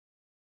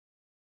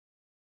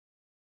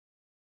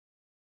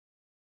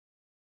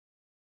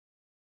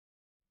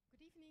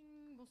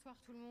morning, bonsoir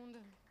tout le monde.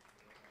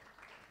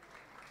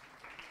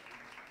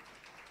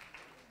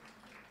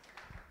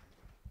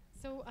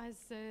 So as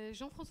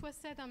Jean-François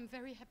said, I'm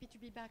very happy to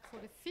be back for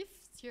the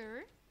 5th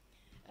year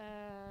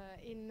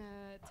in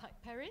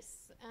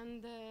TypeParis,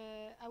 and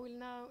I will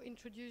now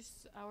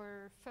introduce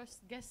our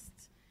first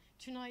guest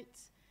tonight,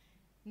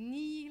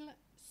 Neil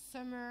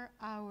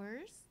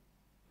Summerour.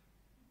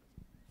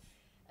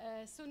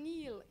 So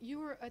Neil,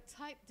 you're a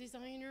type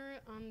designer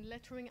and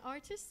lettering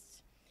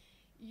artist.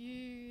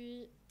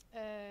 You're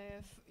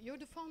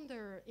the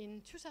founder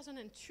in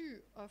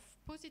 2002 of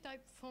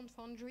Positype Font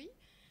Foundry,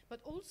 but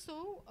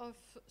also of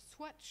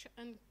Swatch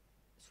and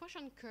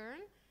Kern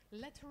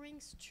Lettering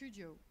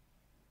Studio.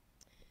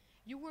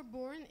 You were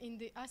born in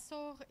the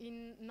Açores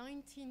in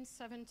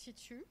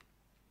 1972,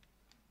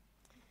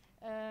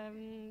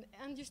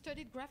 and you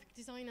studied graphic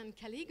design and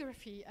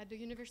calligraphy at the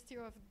University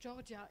of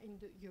Georgia in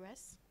the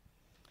US.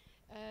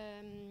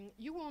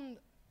 You won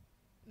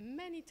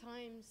many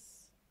times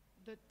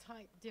the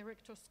Type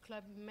Directors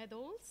Club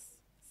medals,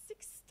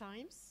 6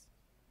 times,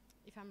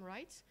 if I'm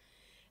right.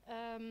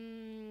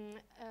 And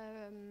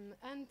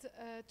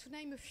to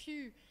name a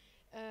few,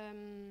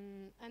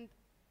 and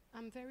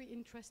I'm very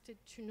interested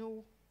to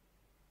know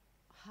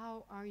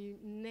how are you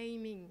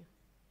naming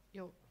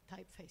your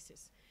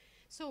typefaces.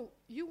 So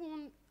you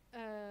won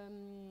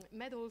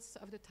medals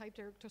of the Type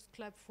Directors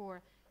Club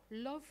for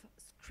Love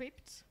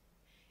Script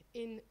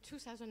in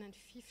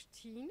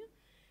 2015,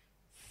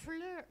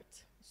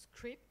 Flirt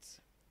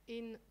Script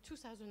in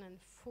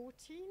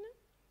 2014,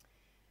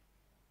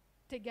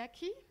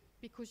 Tegaki,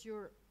 because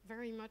you're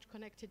very much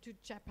connected to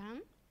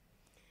Japan,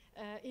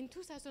 in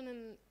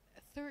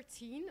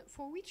 2013,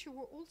 for which you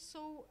were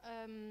also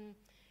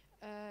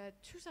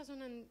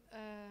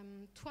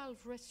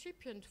 2012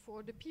 recipient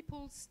for the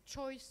People's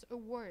Choice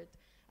Award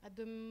at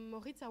the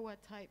Morizawa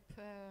Type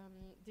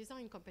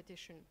Design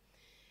Competition.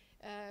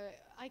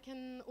 I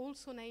can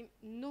also name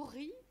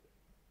Nori.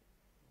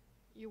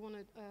 You won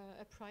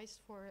a prize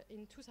for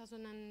in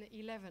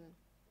 2011.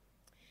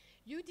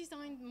 You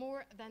designed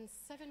more than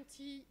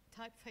 70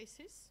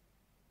 typefaces,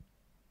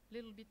 a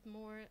little bit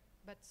more,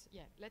 but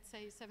yeah, let's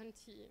say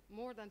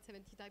more than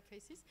 70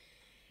 typefaces.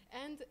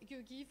 And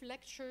you give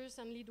lectures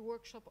and lead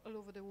workshops all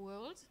over the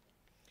world.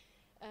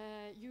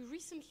 You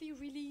recently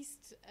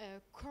released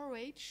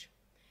Courage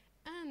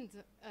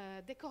and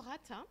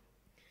Decorata.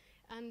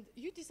 And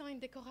you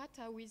designed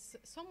Decorata with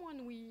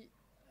someone we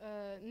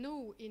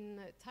know in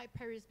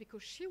TypeParis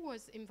because she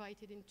was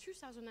invited in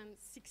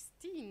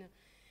 2016,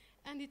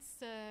 and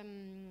it's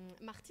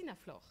Martina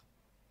Flor.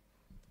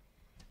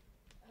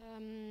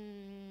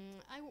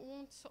 I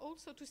want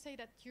also to say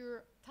that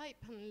your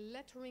type and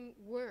lettering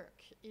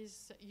work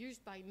is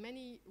used by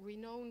many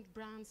renowned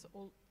brands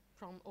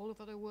from all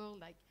over the world,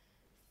 like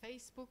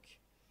Facebook,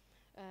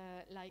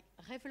 like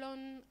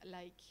Revlon,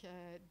 like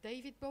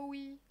David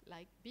Bowie,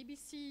 like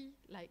BBC,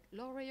 like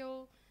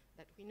L'Oreal,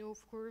 that we know,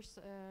 of course,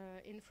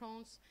 in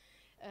France.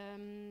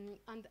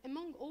 And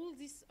among all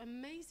these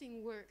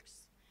amazing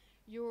works,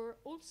 you're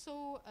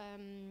also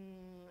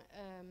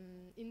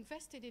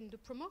invested in the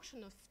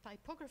promotion of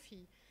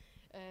typography.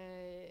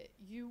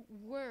 You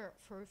were,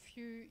 for a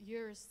few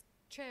years,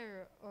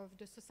 chair of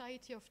the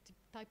Society of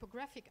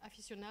Typographic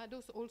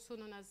Aficionados, also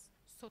known as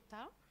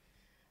SOTA,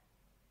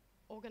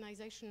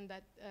 organization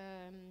that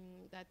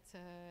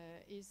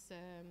is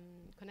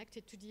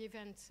connected to the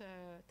event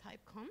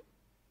TypeCon.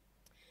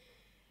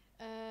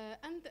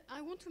 And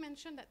I want to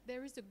mention that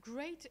there is a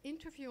great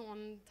interview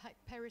on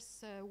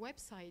TypeParis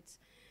website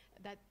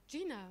that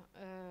Gina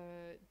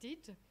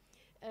did.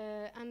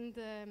 And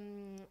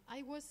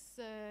I was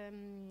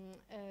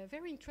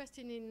very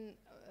interested in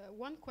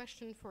one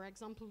question, for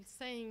example,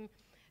 saying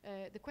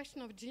the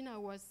question of Gina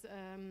was,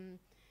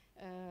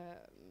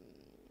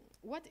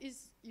 what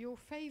is your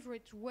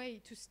favorite way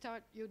to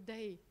start your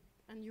day?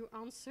 And you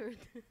answered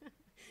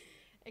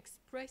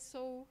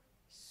espresso,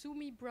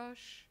 sumi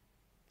brush,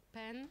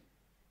 pen,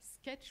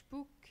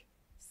 sketchbook,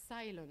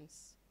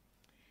 silence.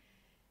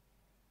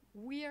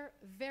 We're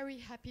very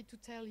happy to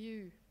tell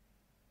you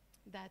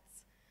that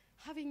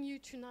having you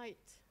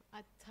tonight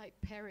at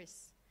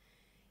TypeParis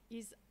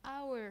is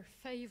our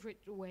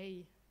favorite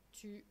way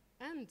to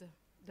end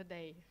the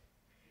day.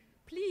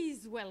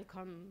 Please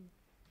welcome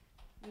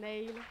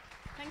Neil.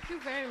 Thank you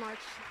very much.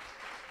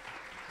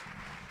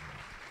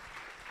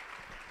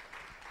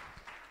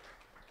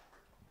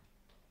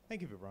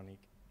 Thank you,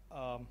 Veronique.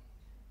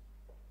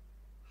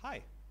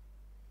 Hi.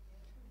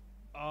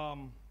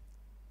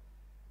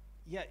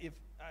 Yeah,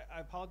 I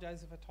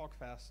apologize if I talk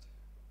fast.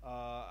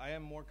 I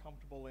am more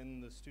comfortable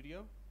in the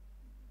studio,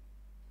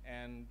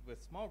 and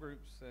with small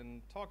groups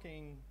and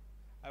talking,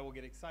 I will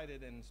get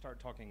excited and start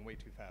talking way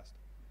too fast.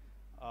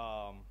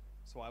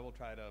 So I will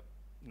try to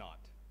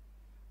not.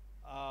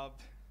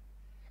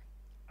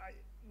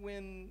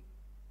 When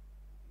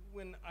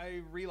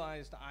I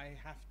realized I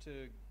have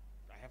to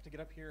get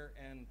up here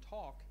and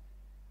talk,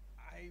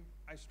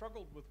 I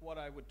struggled with what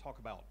I would talk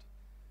about.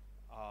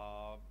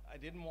 I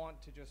didn't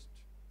want to just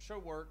show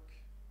work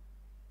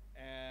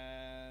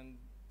and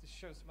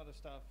show some other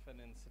stuff and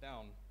then sit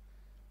down,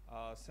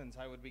 since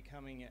I would be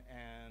coming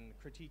and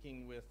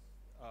critiquing with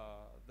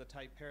the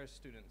TypeParis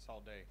students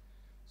all day.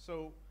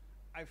 So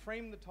I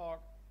framed the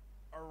talk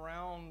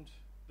around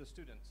the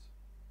students.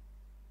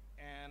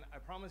 And I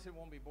promise it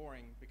won't be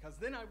boring, because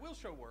then I will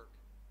show work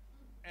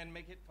and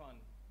make it fun.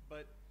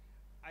 But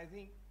I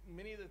think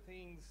many of the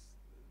things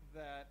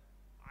that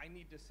I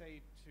need to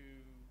say to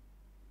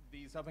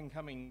these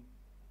up-and-coming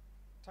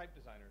type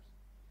designers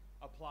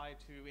apply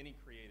to any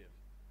creative.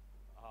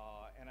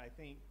 And I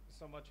think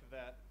so much of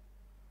that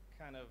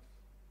kind of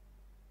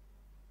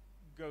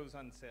goes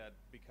unsaid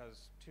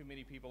because too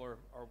many people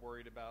are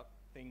worried about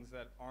things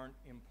that aren't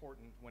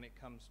important when it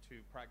comes to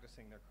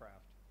practicing their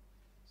craft.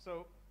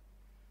 So,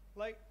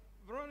 like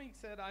Veronique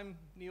said, I'm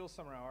Neil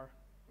Summerour.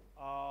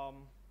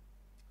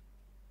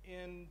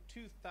 In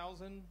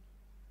 2000,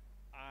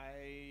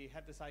 I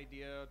had this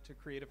idea to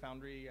create a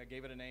foundry. I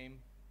gave it a name.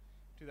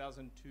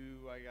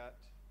 2002, I got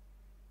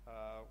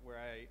where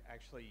I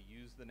actually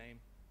used the name.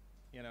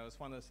 You know, it's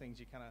one of those things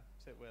you kind of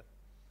sit with.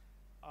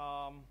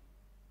 I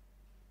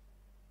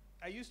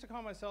used to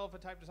call myself a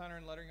type designer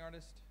and lettering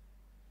artist,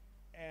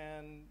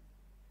 and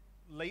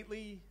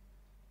lately,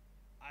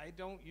 I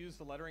don't use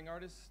the lettering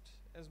artist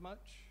as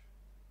much.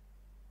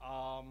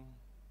 I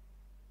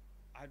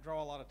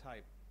draw a lot of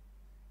type,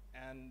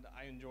 and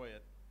I enjoy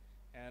it,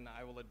 and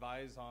I will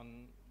advise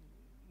on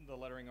the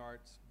lettering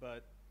arts,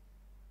 but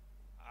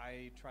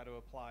I try to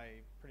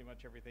apply pretty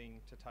much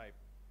everything to type.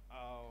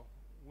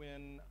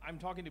 When I'm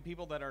talking to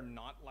people that are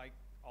not like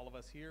all of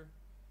us here,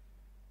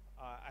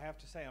 I have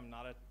to say I'm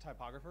not a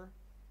typographer,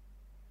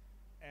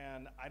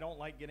 and I don't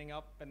like getting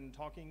up and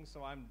talking,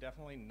 so I'm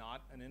definitely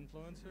not an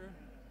influencer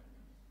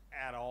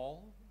at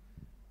all.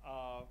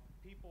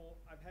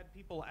 I've had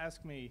people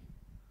ask me,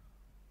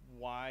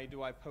 why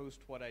do I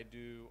post what I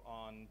do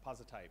on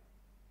Positype,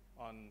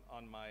 on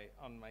my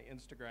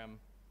Instagram,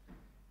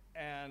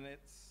 and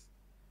it's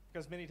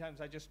because many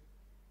times I just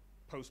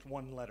post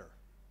one letter.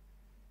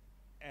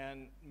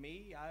 And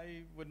me,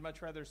 I would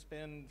much rather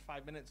spend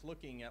 5 minutes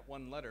looking at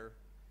one letter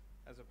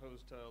as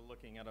opposed to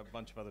looking at a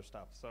bunch of other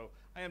stuff. So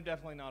I am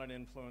definitely not an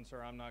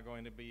influencer. I'm not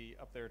going to be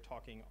up there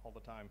talking all the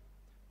time.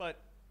 But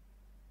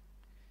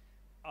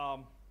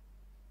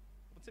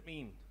what's it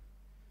mean?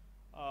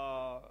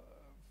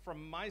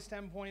 From my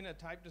standpoint, a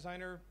type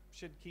designer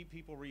should keep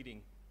people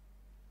reading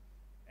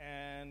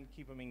and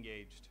keep them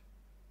engaged.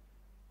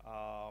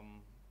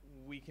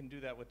 We can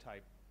do that with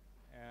type.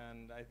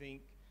 And I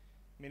think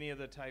many of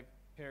the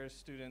TypeParis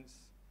students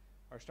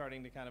are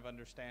starting to kind of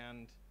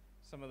understand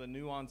some of the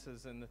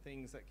nuances and the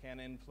things that can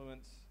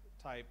influence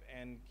type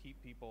and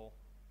keep people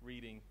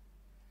reading.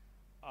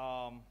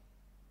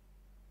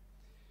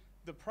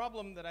 The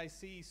problem that I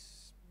see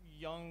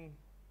young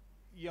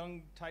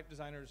type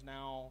designers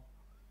now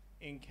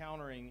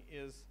encountering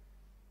is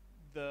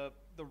the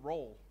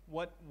role.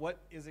 What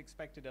is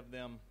expected of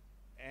them,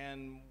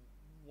 and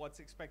what's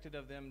expected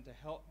of them to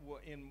help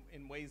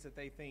in ways that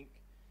they think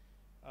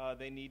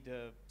they need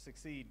to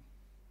succeed.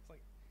 It's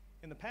like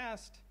in the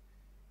past,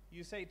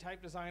 you say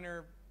type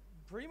designer,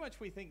 pretty much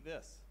we think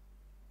this.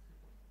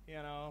 You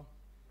know,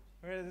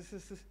 where this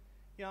is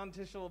Jan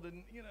Tischel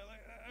didn't, you know, like,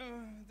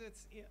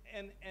 that's,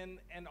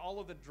 and all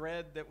of the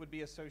dread that would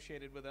be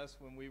associated with us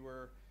when we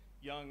were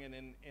young and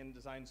in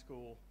design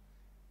school,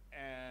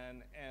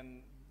 and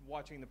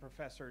watching the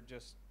professor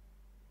just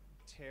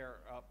tear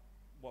up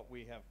what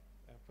we have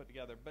put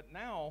together. But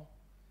now,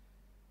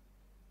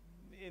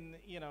 in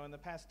the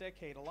past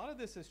decade, a lot of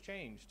this has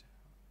changed.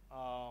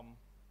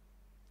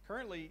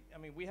 Currently, I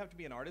mean, we have to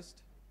be an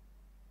artist.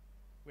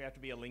 We have to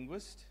be a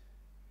linguist,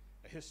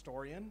 a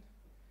historian.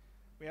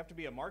 We have to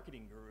be a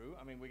marketing guru.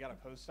 I mean, we got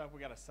to post stuff.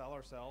 We got to sell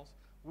ourselves.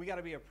 We got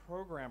to be a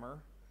programmer,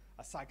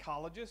 a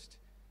psychologist,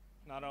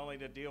 not only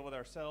to deal with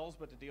ourselves,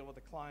 but to deal with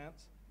the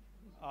clients,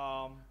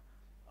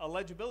 a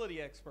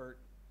legibility expert,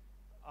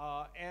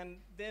 and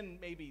then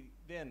maybe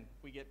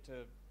we get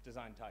to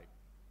design type.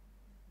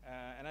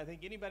 And I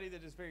think anybody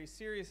that is very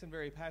serious and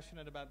very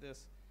passionate about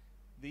this,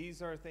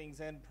 these are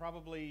things, and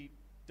probably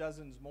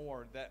dozens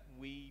more, that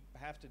we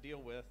have to deal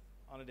with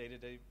on a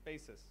day-to-day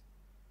basis.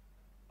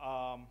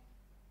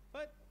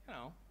 But, you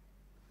know,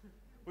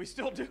 we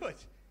still do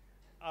it.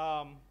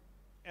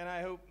 And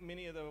I hope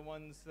many of the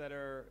ones that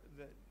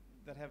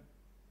have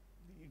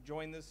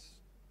joined this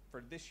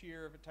for this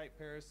year of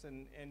TypeParis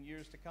and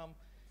years to come,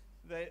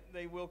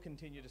 they will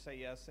continue to say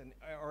yes,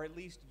 or at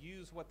least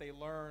use what they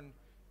learn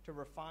to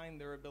refine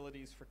their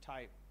abilities for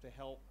type to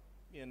help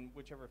in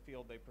whichever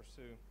field they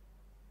pursue.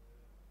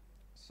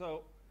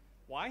 So,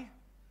 why?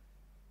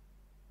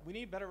 We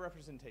need better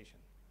representation.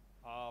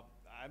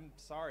 I'm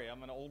sorry,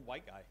 I'm an old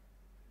white guy.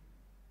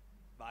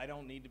 I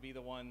don't need to be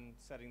the one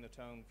setting the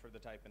tone for the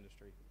type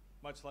industry,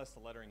 much less the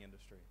lettering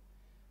industry.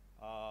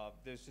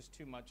 There's just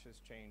too much has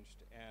changed,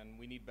 and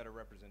we need better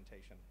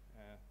representation.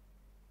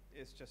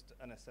 It's just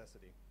a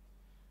necessity.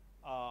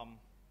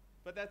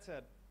 But that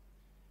said,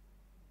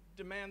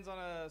 demands on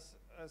a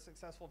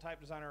successful type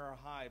designer are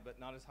high, but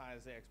not as high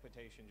as the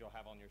expectations you'll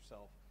have on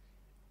yourself.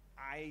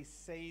 I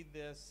say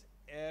this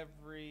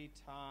every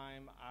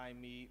time I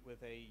meet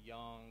with a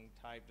young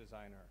type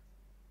designer,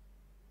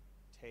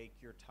 take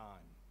your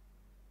time.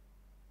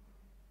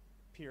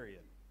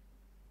 Period.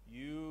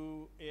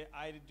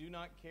 I do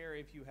not care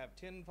if you have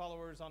 10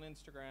 followers on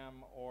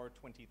Instagram or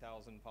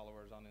 20,000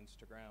 followers on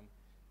Instagram.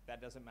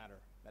 That doesn't matter.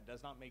 That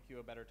does not make you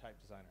a better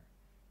type designer.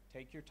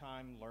 Take your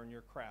time, learn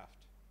your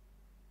craft.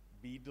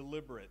 Be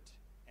deliberate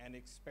and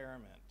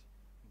experiment.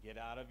 Get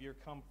out of your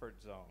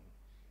comfort zone.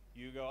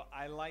 You go,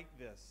 I like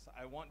this.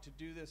 I want to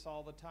do this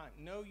all the time.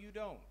 No, you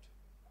don't.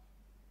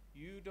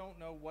 You don't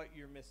know what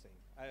you're missing.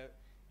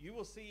 You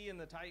will see in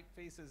the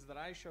typefaces that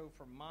I show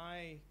from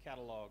my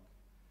catalog,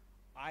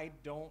 I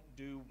don't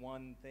do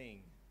one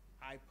thing.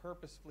 I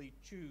purposefully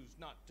choose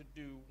not to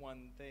do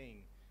one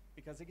thing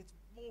because it gets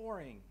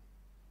boring,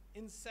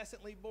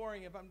 incessantly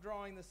boring. If I'm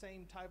drawing the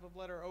same type of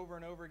letter over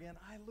and over again,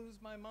 I lose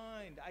my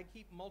mind. I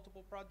keep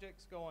multiple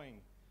projects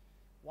going.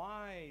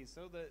 Why?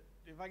 So that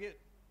if I get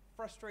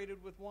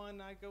frustrated with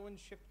one, I go and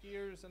shift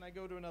gears and I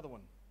go to another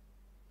one.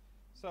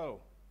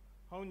 So,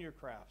 hone your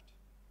craft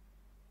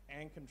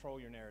and control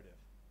your narrative.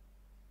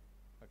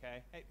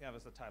 Okay? Hey, that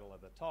was the title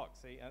of the talk.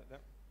 See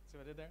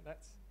what I did there?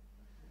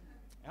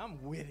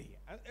 I'm witty.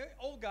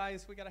 Old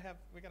guys, I gotta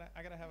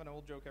have an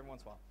old joke every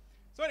once in a while.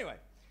 So anyway,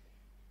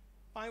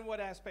 find what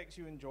aspects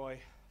you enjoy.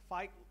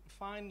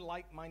 Find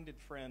like-minded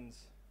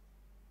friends,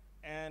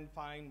 and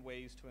find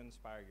ways to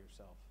inspire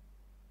yourself.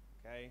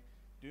 Okay?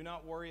 Do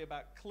not worry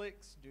about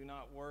cliques. Do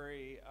not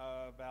worry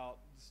about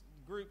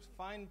groups.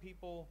 Find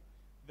people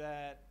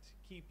that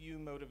keep you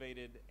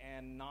motivated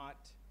and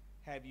not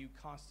have you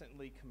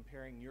constantly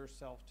comparing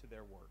yourself to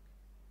their work.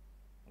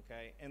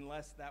 Okay?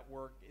 Unless that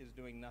work is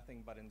doing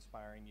nothing but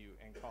inspiring you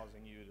and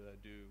causing you to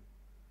do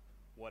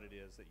what it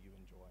is that you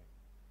enjoy.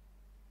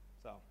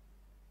 So,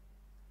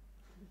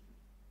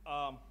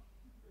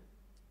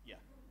 yeah,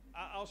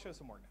 I'll show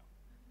some work now.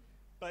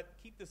 But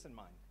keep this in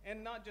mind,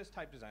 and not just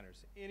type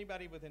designers,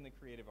 anybody within the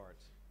creative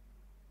arts.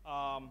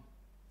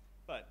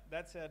 But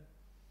that said,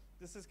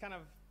 this is kind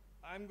of,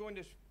 I'm going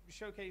to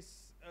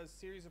showcase a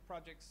series of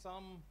projects,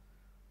 some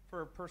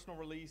for personal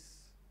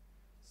release,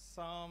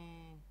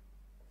 some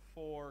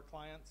for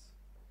clients,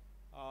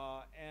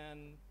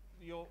 and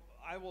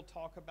I will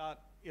talk about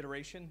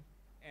iteration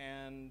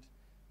and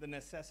the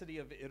necessity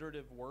of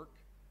iterative work,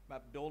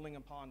 about building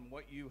upon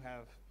what you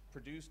have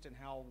produced and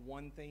how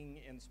one thing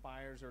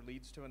inspires or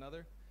leads to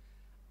another.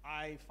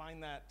 I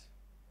find that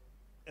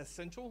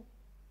essential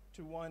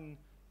to one,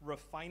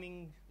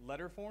 refining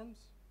letter forms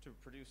to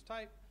produce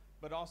type,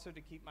 but also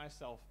to keep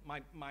myself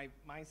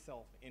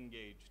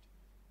engaged.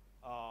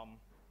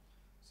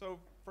 So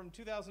from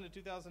 2000 to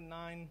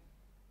 2009,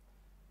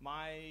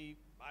 I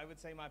would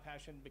say my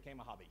passion became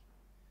a hobby.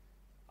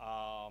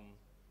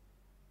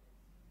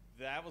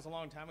 That was a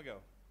long time ago.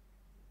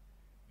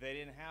 They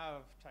didn't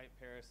have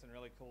TypeParis and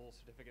really cool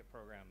certificate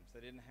programs. They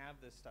didn't have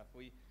this stuff.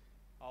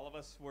 All of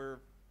us were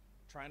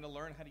trying to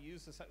learn how to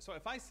use this. So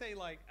if I say,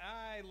 like,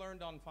 I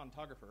learned on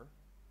Fontographer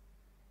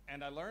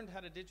and I learned how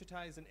to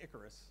digitize an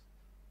Icarus,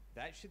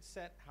 that should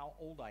set how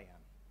old I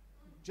am,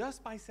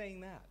 just by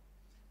saying that.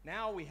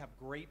 Now we have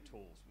great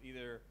tools,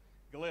 either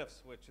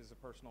Glyphs, which is a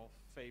personal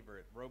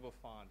favorite,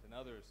 RoboFont, and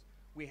others.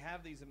 We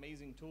have these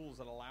amazing tools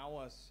that allow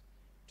us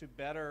to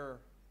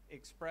better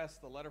express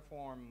the letter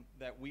form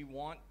that we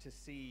want to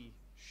see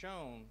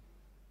shown,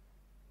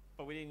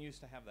 but we didn't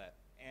used to have that.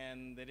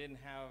 And they didn't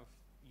have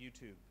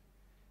YouTube.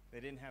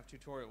 They didn't have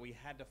tutorial. We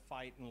had to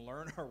fight and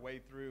learn our way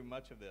through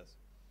much of this.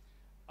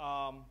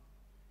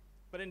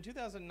 But in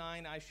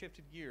 2009, I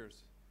shifted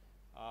gears.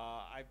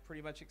 I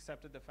pretty much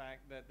accepted the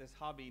fact that this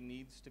hobby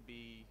needs to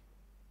be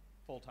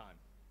full-time.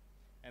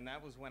 And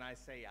that was when I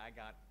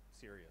got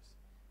serious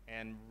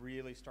and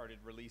really started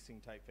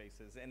releasing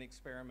typefaces and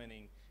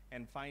experimenting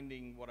and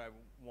finding what I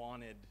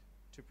wanted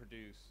to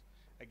produce.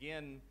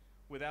 Again,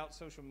 without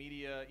social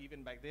media,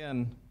 even back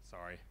then,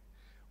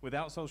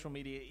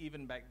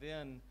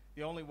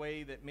 the only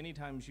way that many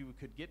times you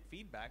could get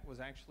feedback was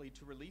actually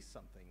to release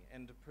something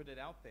and to put it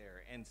out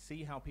there and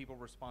see how people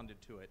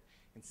responded to it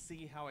and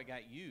see how it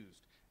got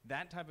used.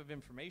 That type of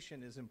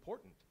information is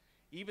important.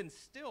 Even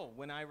still,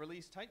 when I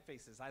release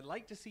typefaces, I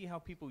like to see how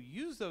people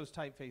use those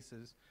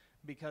typefaces,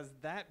 because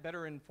that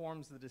better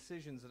informs the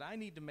decisions that I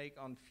need to make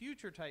on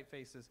future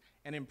typefaces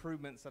and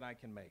improvements that I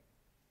can make.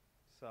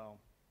 So,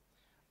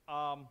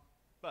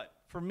 but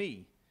for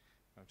me,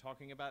 I'm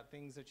talking about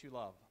things that you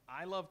love.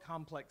 I love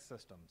complex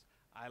systems.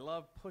 I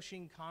love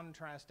pushing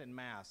contrast and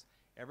mass.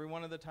 Every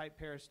one of the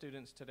TypeParis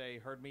students today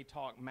heard me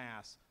talk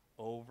mass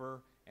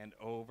over and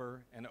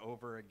over and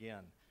over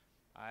again.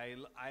 I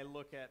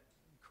look at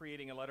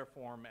creating a letter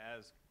form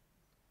as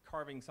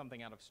carving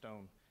something out of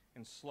stone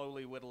and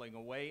slowly whittling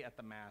away at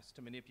the mass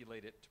to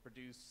manipulate it to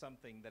produce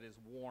something that is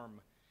warm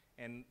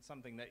and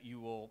something that you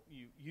will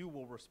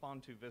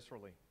respond to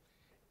viscerally.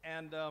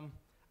 And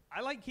I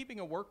like keeping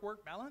a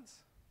work-work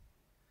balance,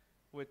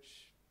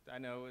 which I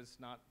know is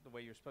not the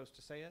way you're supposed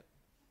to say it,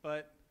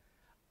 but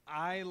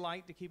I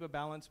like to keep a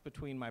balance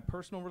between my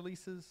personal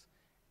releases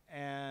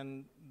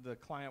and the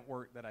client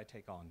work that I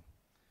take on.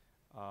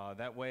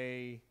 That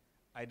way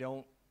I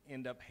don't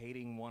end up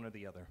hating one or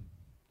the other.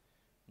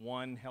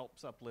 One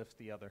helps uplift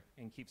the other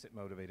and keeps it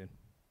motivated.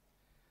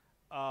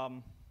 I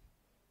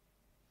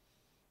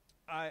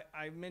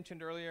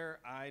mentioned earlier,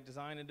 I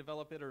design and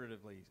develop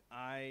iteratively.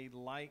 I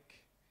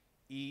like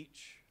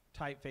each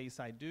typeface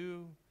I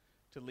do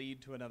to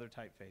lead to another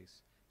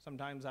typeface.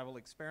 Sometimes I will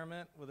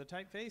experiment with a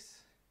typeface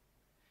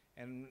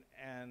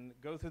and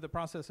go through the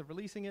process of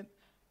releasing it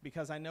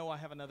because I know I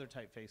have another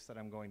typeface that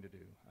I'm going to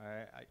do.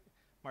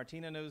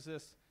 Martina knows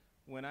this.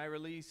 When I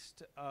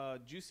released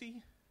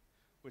Juicy,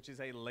 which is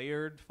a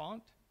layered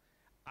font,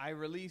 I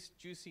released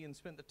Juicy and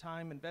spent the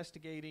time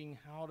investigating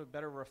how to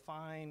better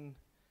refine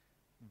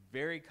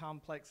very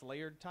complex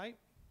layered type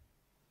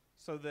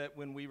so that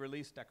when we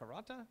release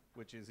Decorata,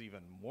 which is even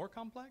more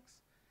complex,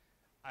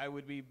 I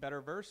would be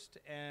better versed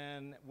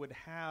and would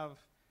have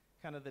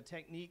kind of the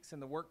techniques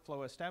and the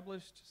workflow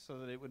established so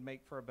that it would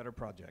make for a better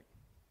project.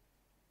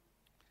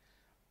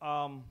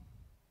 And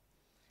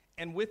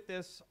with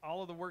this,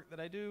 all of the work that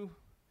I do,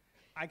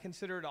 I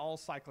consider it all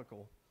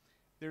cyclical.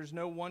 There's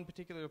no one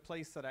particular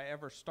place that I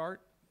ever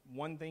start.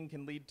 One thing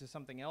can lead to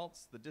something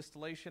else. The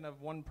distillation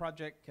of one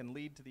project can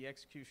lead to the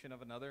execution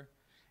of another.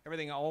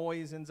 Everything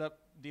always ends up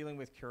dealing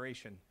with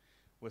curation.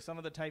 With some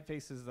of the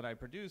typefaces that I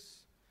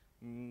produce,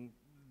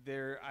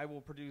 I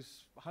will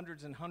produce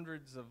hundreds and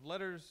hundreds of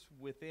letters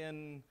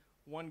within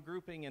one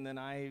grouping, and then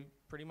I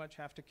pretty much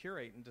have to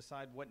curate and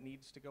decide what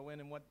needs to go in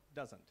and what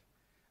doesn't.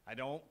 I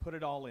don't put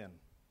it all in.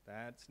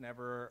 That's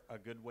never a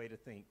good way to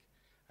think.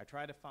 I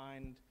try to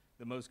find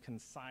the most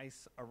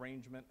concise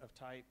arrangement of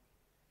type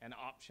and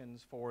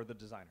options for the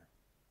designer.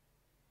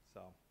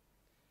 So,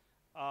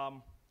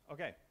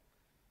 okay.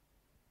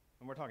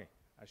 And we're talking.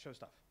 I show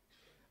stuff.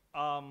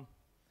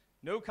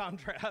 No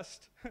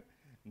contrast,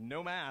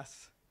 no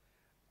mass,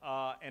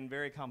 and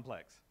very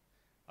complex.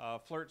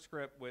 Flirt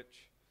script,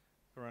 which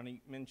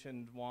Veronique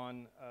mentioned,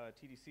 won a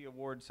TDC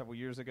award several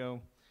years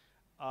ago.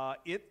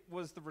 It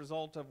was the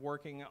result of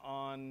working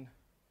on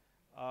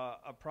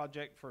a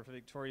project for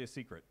Victoria's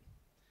Secret.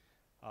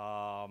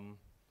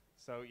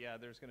 So yeah,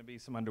 there's going to be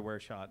some underwear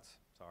shots,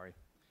 sorry.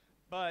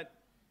 But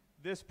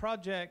this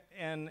project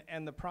and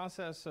the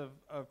process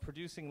of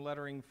producing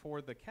lettering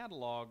for the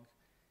catalog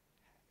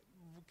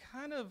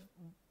kind of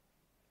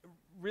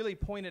really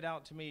pointed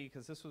out to me,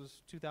 because this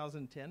was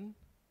 2010,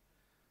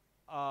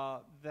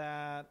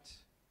 that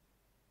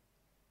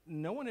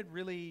no one had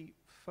really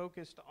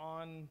focused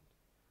on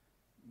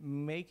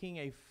making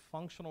a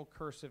functional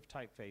cursive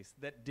typeface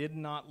that did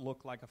not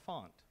look like a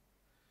font,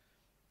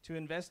 to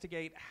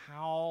investigate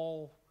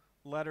how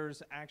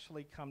letters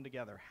actually come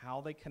together,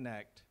 how they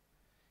connect,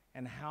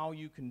 and how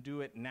you can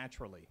do it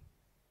naturally.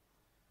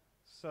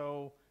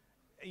 So,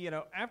 you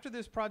know, after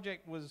this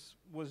project was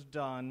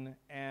done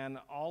and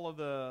all of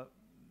the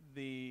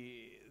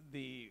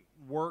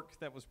work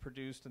that was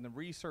produced and the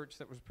research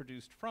that was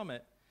produced from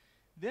it,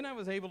 then I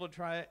was able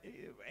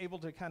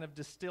to kind of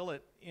distill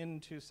it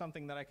into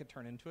something that I could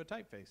turn into a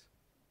typeface.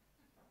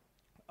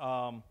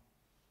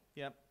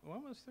 Yep, we're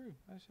almost through.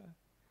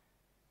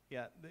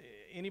 Yeah,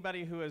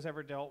 anybody who has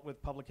ever dealt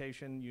with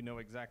publication, you know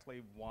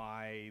exactly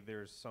why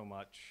there's so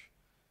much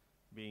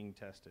being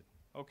tested.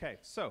 Okay,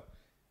 so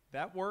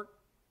that work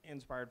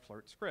inspired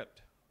Flirt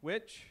Script,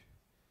 which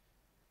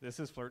this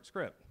is Flirt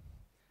Script.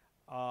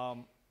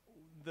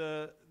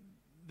 The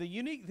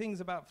unique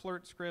things about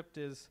Flirt Script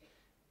is,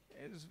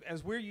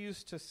 as we're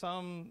used to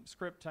some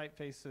script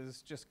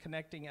typefaces just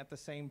connecting at the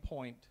same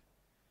point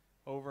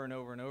over and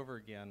over and over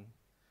again,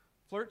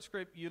 Flirt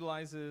Script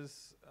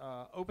utilizes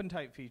open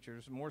type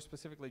features, more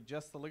specifically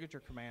just the ligature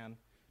command,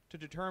 to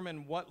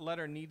determine what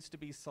letter needs to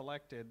be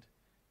selected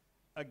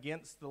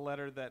against the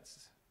letter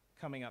that's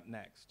coming up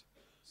next.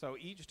 So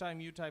each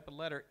time you type a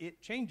letter,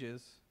 it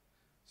changes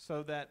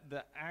so that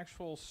the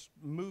actual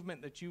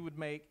movement that you would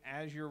make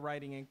as you're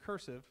writing in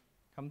cursive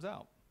comes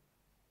out.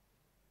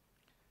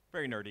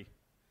 Very nerdy.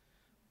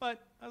 But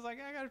I was like,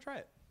 I gotta try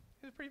it.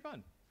 It was pretty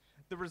fun.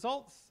 The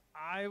results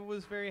I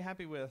was very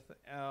happy with.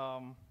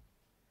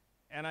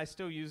 And I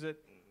still use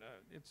it.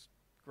 It's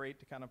great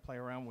to kind of play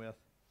around with.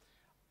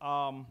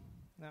 Now,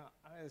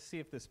 I see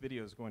if this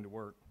video is going to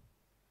work,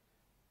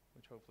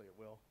 which hopefully it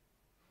will.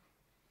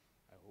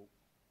 I hope.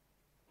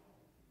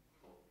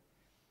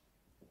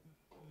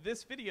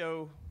 This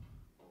video,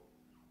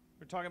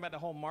 we're talking about the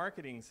whole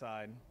marketing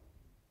side.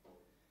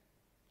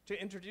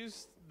 To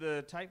introduce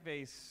the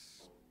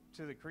typeface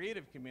to the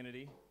creative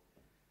community,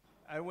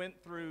 I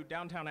went through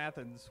downtown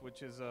Athens,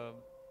 which is a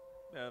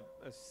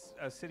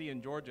city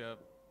in Georgia,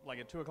 like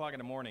at 2 o'clock in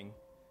the morning,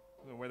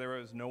 where there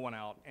was no one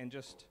out, and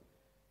just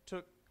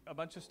took a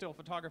bunch of still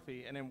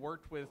photography and then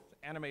worked with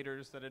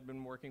animators that had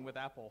been working with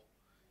Apple.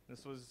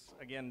 This was,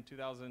 again,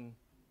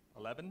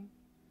 2011,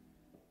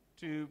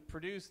 to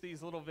produce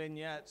these little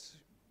vignettes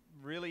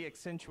really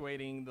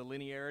accentuating the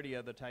linearity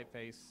of the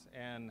typeface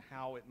and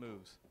how it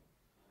moves.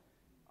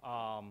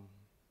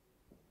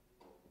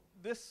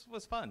 This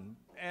was fun,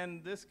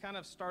 and this kind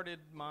of started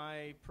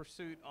my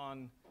pursuit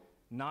on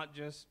not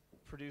just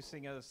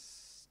producing a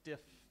stiff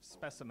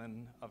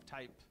specimen of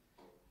type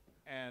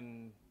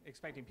and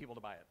expecting people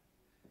to buy it.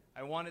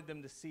 I wanted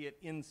them to see it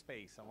in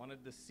space. I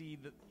wanted to see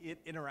it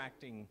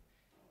interacting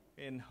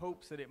in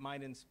hopes that it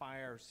might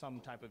inspire some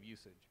type of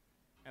usage.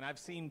 And I've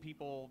seen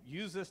people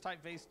use this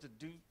typeface to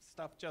do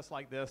stuff just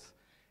like this,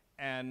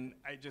 and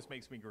it just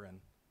makes me grin.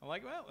 I'm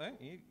like, well,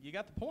 you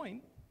got the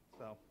point.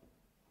 So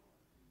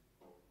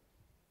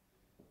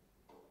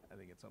I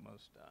think it's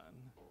almost done.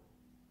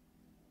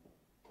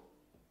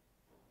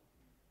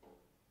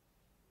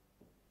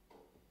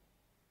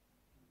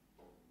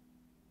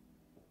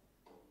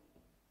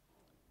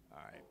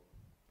 All right,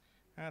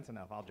 that's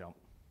enough. I'll jump.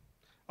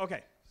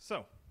 Okay,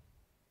 so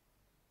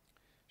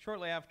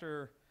shortly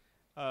after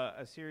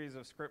a series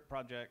of script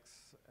projects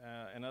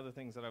and other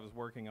things that I was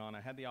working on,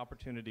 I had the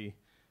opportunity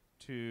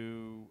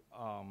to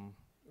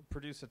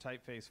produce a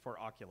typeface for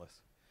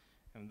Oculus.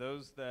 And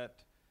those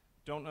that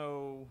don't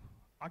know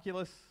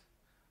Oculus,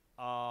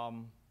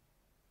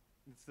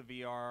 it's the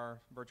VR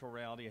virtual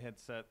reality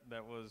headset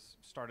that was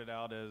started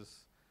out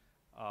as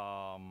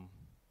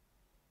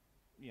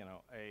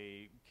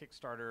a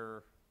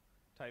Kickstarter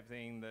type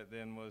thing that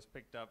then was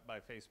picked up by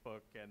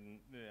Facebook, and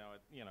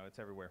it's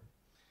everywhere.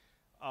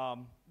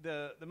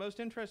 The most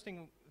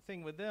interesting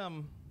thing with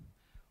them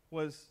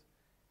was,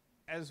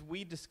 as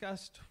we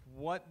discussed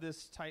what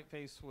this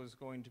typeface was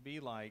going to be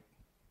like,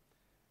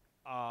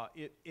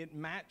 it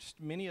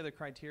matched many of the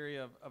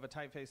criteria of a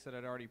typeface that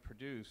I'd already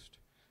produced.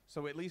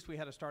 So at least we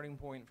had a starting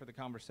point for the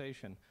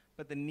conversation.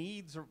 But the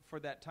needs for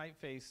that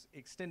typeface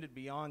extended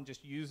beyond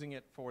just using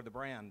it for the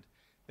brand.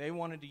 They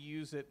wanted to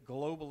use it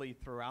globally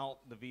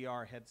throughout the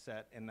VR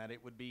headset, and that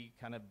it would be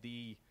kind of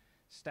the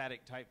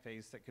static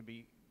typeface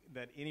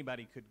that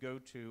anybody could go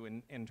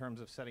to in terms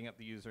of setting up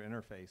the user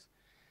interface.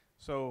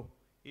 So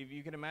if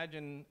you can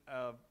imagine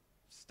a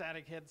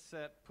static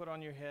headset, put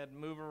on your head,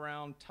 move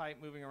around, type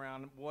moving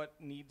around, what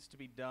needs to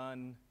be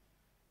done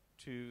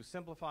to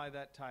simplify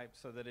that type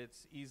so that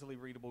it's easily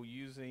readable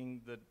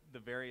using the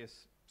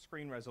various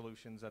screen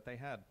resolutions that they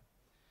had.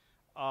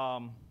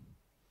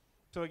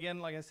 So again,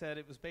 like I said,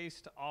 it was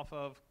based off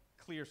of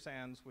Clear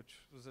Sans,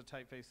 which was a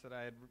typeface that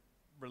I had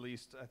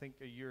released, I think,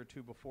 a year or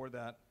two before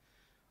that.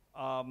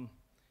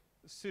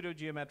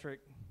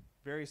 Pseudo-geometric,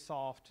 very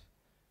soft,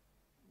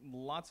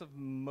 lots of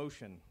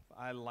motion.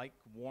 I like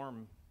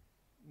warm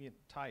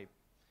type.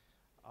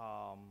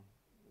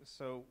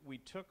 So we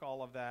took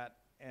all of that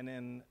and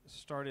then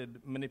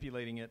started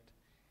manipulating it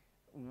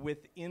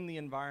within the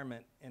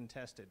environment and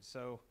tested.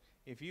 So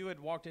if you had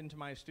walked into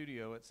my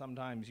studio at some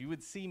times, you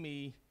would see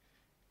me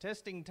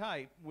testing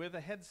type with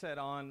a headset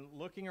on,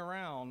 looking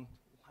around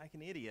like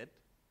an idiot,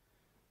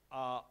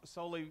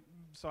 solely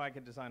so I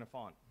could design a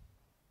font,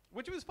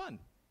 which was fun.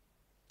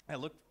 It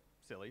looked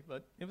silly,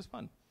 but it was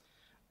fun.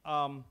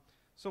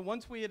 So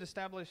once we had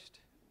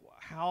established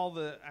how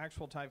the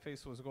actual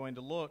typeface was going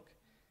to look,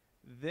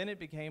 then it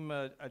became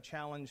a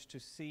challenge to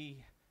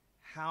see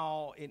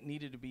how it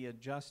needed to be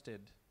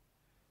adjusted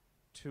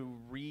to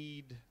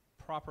read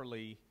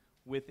properly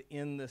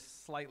within this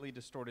slightly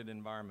distorted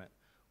environment,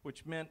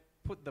 which meant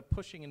the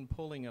pushing and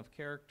pulling of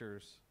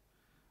characters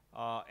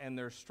and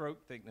their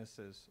stroke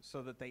thicknesses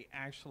so that they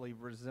actually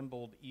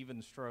resembled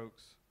even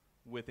strokes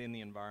within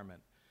the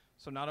environment.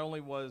 So not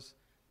only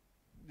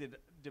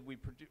did we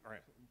produce,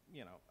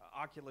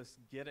 Oculus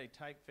get a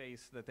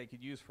typeface that they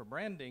could use for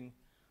branding,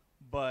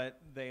 but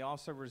they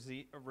also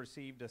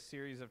received a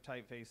series of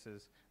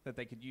typefaces that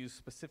they could use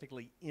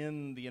specifically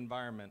in the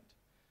environment,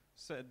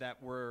 so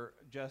that were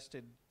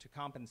adjusted to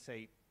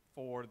compensate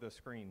for the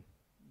screen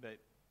that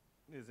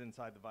is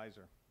inside the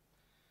visor.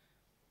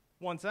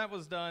 Once that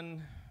was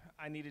done,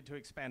 I needed to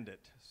expand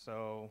it.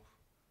 So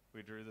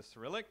we drew the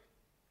Cyrillic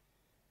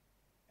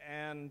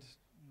and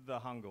the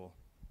Hangul,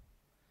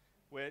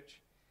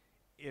 which,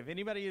 if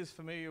anybody is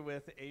familiar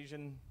with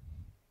Asian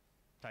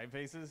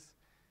typefaces,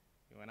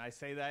 when I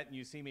say that and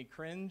you see me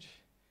cringe,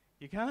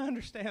 you kind of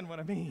understand what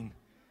I mean.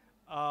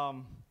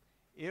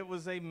 It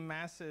was a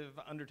massive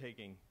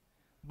undertaking,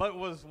 but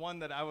was one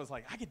that I was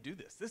like, I could do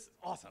this. This is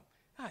awesome.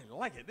 I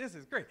like it. This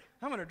is great.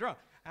 I'm going to draw.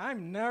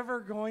 I'm never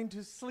going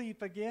to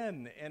sleep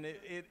again. And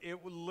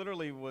it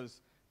literally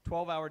was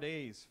 12-hour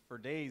days for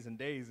days and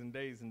days and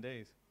days and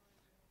days.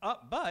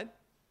 But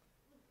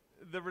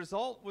the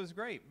result was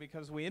great,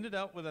 because we ended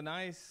up with a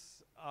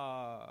nice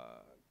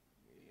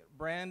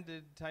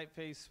branded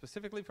typeface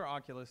specifically for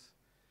Oculus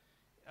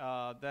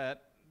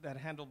that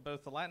handled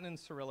both the Latin and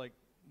Cyrillic.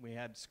 We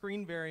had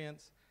screen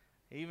variants.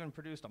 I even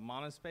produced a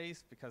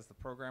monospace because the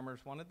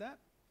programmers wanted that.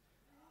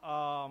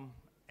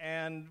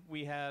 And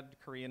we had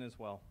Korean as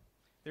well.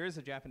 There is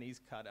a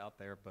Japanese cut out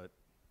there, but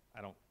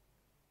I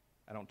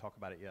don't talk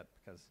about it yet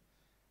because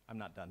I'm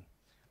not done.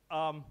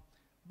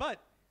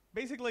 But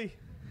basically,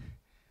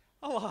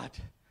 a lot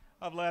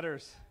of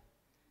letters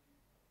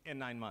in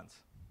 9 months.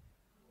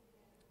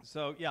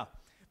 So yeah,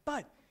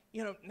 but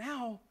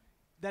now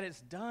that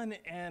it's done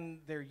and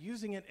they're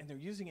using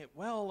it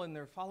well and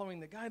they're following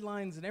the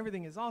guidelines and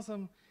everything is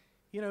awesome,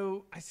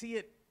 I see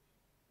it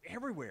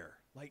everywhere,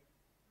 like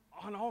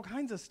on all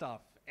kinds of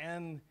stuff,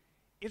 and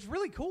it's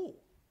really cool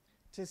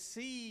to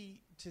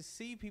see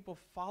people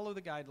follow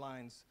the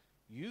guidelines,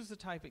 use the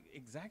type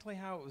exactly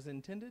how it was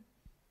intended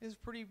is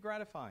pretty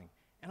gratifying.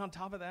 And on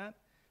top of that,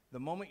 the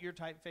moment your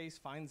typeface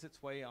finds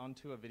its way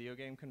onto a video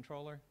game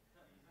controller,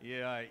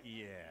 yeah.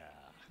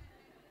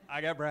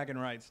 I got bragging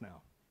rights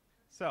now.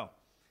 So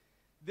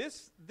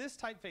this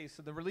typeface,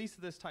 so the release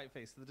of this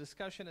typeface, the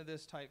discussion of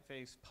this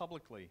typeface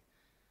publicly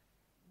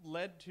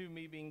led to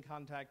me being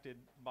contacted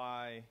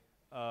by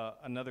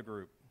another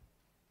group,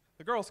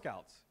 the Girl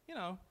Scouts. You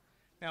know,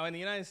 now in the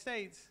United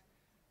States,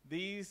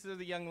 these are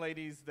the young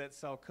ladies that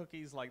sell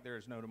cookies like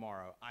there's no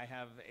tomorrow. I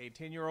have a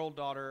 10-year-old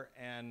daughter,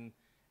 and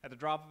at the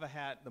drop of a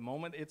hat, the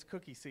moment it's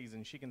cookie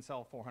season, she can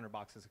sell 400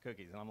 boxes of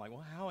cookies. And I'm like,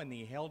 well, how in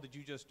the hell did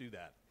you just do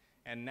that?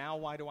 And now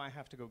why do I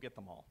have to go get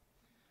them all?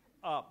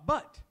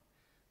 But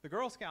the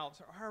Girl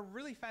Scouts are a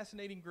really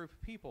fascinating group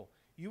of people.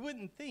 You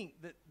wouldn't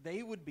think that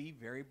they would be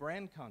very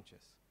brand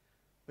conscious.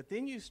 But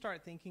then you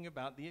start thinking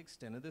about the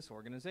extent of this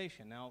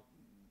organization. Now,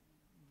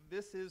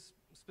 this is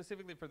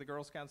specifically for the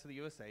Girl Scouts of the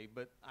USA,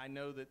 but I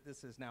know that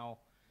this is now,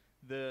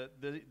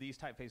 these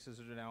typefaces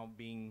are now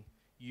being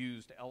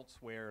used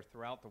elsewhere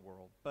throughout the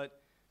world.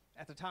 But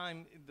at the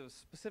time, the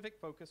specific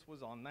focus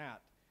was on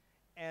that.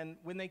 And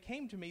when they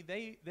came to me,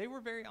 they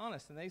were very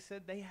honest, and they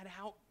said they had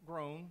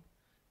outgrown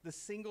the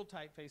single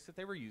typeface that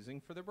they were using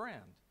for their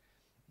brand.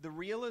 The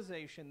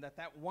realization that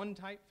that one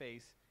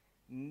typeface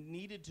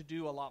needed to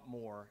do a lot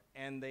more,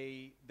 and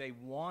they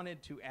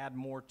wanted to add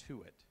more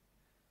to it.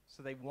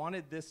 So they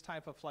wanted this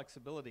type of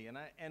flexibility.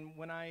 And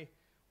when I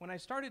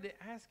started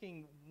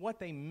asking what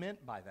they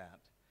meant by that,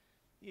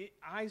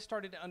 I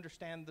started to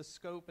understand the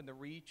scope and the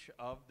reach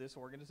of this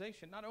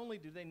organization. Not only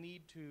do they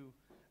need to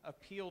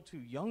appeal to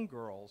young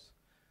girls,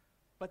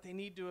 but they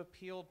need to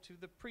appeal to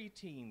the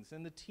preteens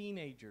and the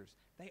teenagers.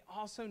 They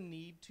also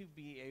need to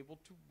be able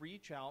to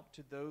reach out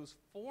to those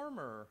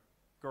former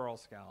Girl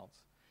Scouts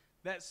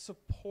that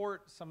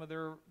support some of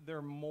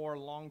their more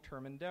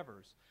long-term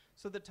endeavors.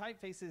 So the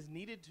typefaces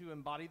needed to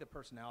embody the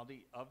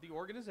personality of the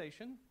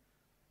organization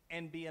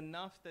and be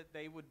enough that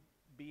they would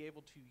be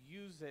able to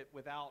use it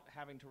without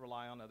having to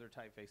rely on other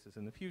typefaces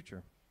in the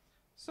future.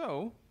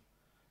 So,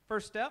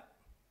 first step,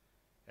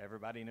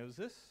 everybody knows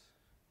this,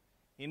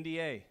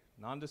 NDA,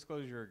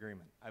 non-disclosure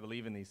agreement. I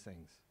believe in these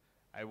things.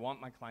 I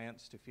want my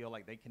clients to feel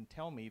like they can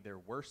tell me their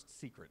worst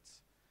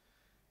secrets.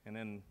 And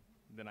then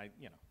I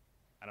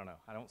don't know.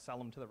 I don't sell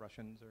them to the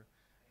Russians, or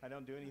I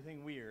don't do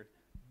anything weird.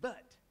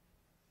 But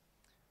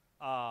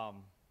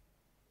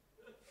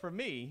for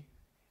me,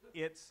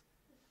 it's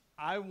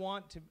I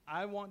want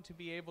to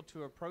be able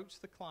to approach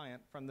the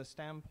client from the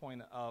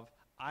standpoint of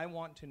I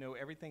want to know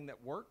everything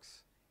that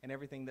works and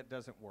everything that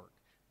doesn't work.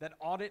 That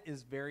audit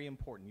is very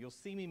important. You'll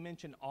see me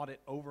mention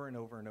audit over and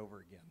over and over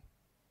again.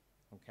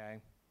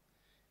 Okay?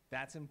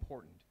 That's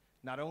important.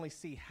 Not only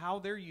see how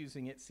they're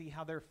using it, see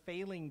how they're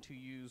failing to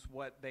use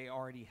what they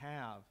already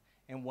have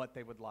and what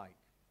they would like.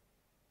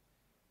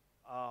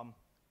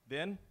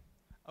 Then,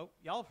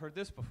 y'all have heard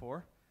this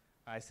before.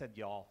 I said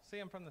y'all. See,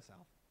 I'm from the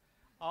South.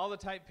 All the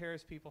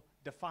TypeParis people,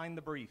 define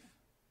the brief.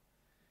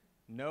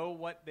 Know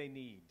what they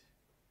need.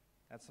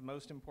 That's the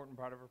most important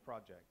part of a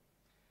project.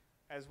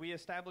 As we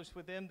established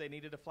with them, they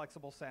needed a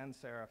flexible sans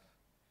serif.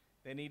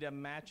 They need a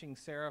matching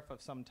serif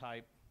of some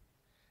type.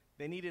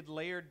 They needed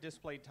layered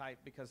display type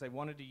because they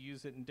wanted to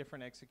use it in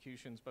different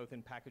executions, both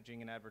in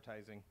packaging and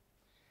advertising.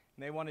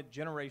 And they wanted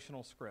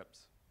generational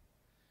scripts.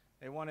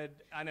 They wanted,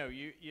 I know,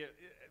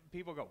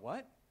 people go,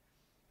 what?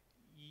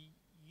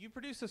 You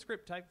produce a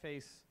script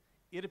typeface,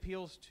 it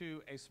appeals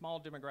to a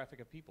small demographic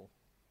of people.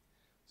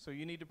 So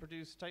you need to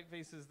produce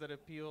typefaces that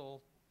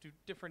appeal to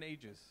different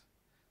ages.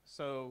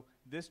 So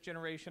this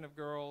generation of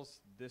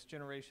girls, this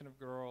generation of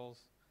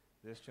girls,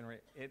 this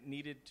generation, it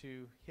needed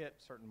to hit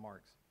certain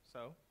marks.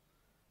 So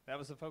that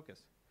was the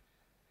focus.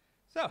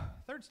 So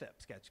third step,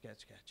 sketch, sketch,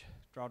 sketch,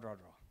 draw, draw,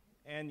 draw.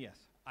 And yes,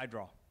 I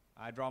draw.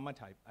 I draw my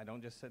type. I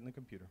don't just sit in the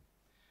computer.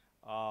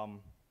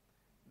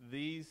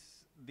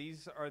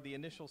 These are the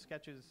initial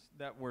sketches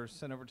that were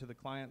sent over to the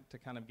client to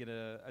kind of get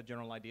a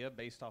general idea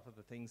based off of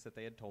the things that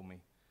they had told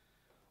me.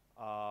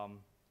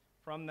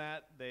 From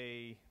that,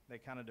 they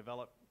kind of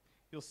developed.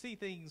 You'll see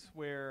things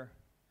where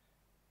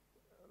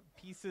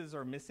pieces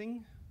are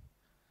missing.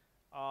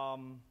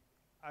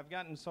 I've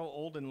gotten so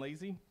old and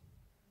lazy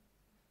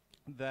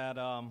that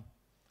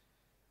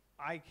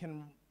I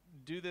can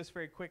do this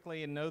very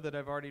quickly and know that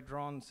I've already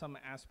drawn some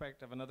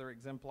aspect of another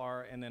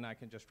exemplar, and then I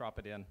can just drop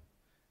it in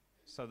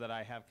so that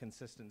I have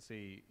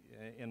consistency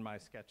in my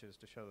sketches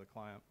to show the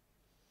client.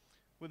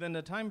 Within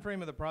the time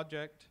frame of the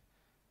project,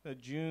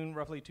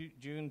 roughly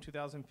June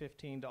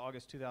 2015 to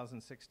August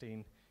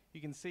 2016,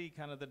 you can see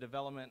kind of the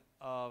development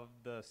of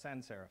the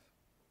sans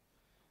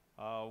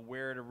serif,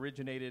 where it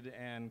originated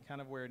and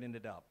kind of where it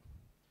ended up.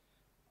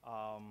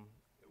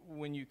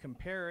 When you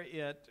compare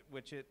it,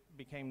 which it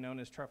became known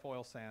as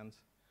trefoil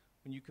sans,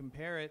 when you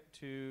compare it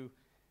to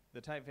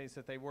the typeface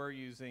that they were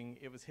using,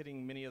 it was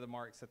hitting many of the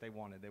marks that they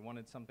wanted. They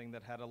wanted something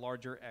that had a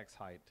larger X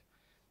height.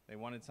 They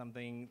wanted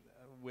something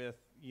with,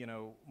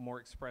 more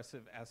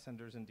expressive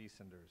ascenders and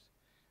descenders.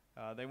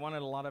 They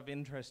wanted a lot of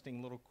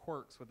interesting little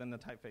quirks within the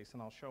typeface,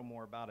 and I'll show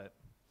more about it.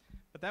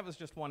 But that was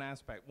just one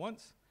aspect.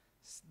 Once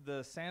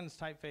the sans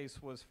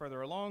typeface was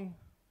further along,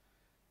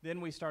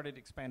 then we started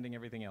expanding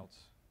everything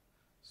else.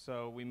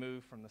 So we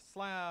moved from the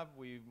slab,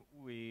 we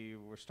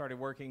started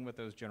working with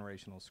those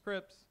generational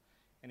scripts,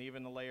 and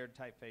even the layered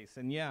typeface.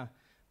 And yeah,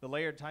 the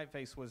layered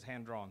typeface was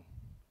hand-drawn,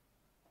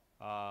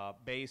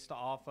 based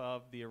off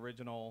of the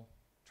original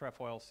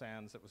trefoil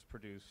sans that was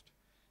produced.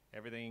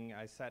 Everything,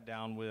 I sat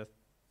down with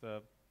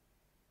the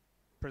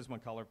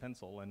Prismacolor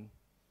pencil and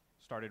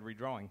started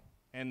redrawing.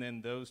 And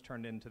then those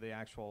turned into the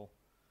actual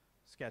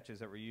sketches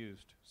that were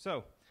used.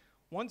 So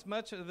once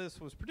much of this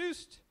was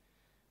produced,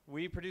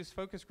 we produced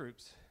focus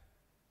groups.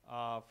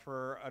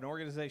 For an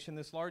organization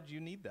this large, you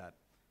need that.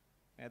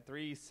 I had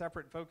 3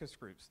 separate focus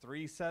groups,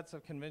 3 sets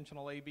of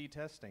conventional A/B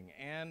testing,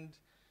 and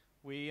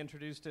we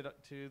introduced it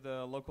to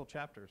the local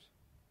chapters.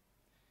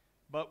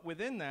 But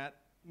within that,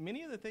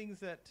 many of the things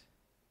that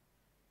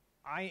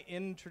I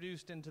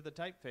introduced into the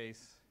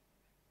typeface,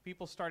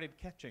 people started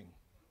catching.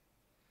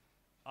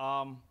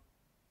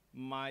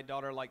 My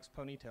daughter likes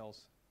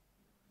ponytails.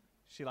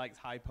 She likes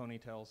high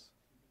ponytails.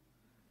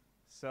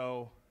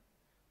 So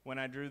when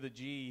I drew the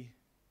G,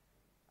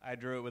 I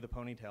drew it with a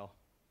ponytail.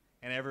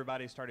 And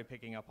everybody started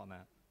picking up on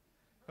that.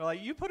 They're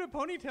like, you put a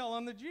ponytail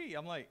on the G.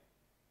 I'm like,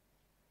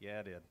 yeah,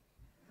 I did.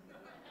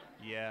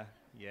 yeah,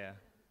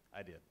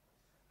 I did.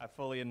 I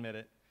fully admit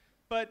it.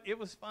 But it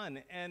was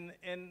fun. And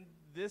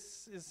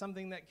this is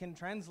something that can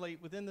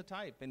translate within the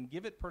type and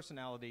give it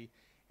personality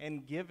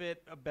and give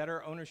it a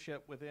better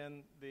ownership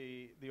within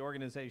the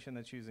organization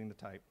that's using the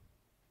type.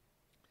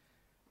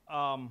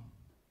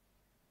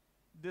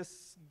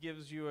 This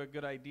gives you a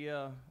good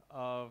idea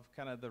of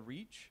kind of the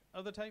reach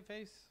of the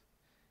typeface,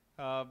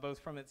 both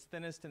from its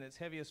thinnest and its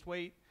heaviest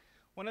weight.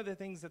 One of the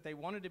things that they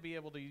wanted to be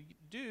able to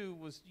do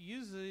was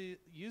use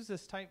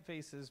this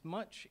typeface as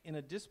much in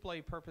a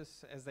display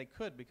purpose as they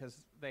could,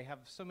 because they have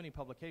so many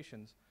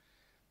publications.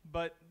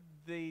 But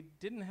they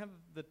didn't have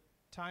the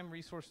time,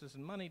 resources,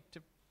 and money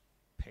to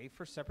pay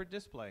for separate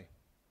display.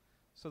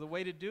 So the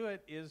way to do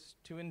it is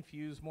to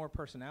infuse more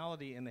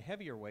personality in the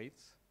heavier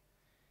weights.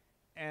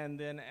 And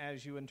then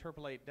as you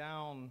interpolate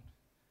down,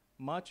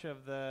 much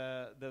of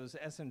those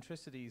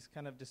eccentricities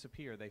kind of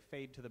disappear. They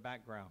fade to the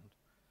background.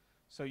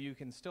 So you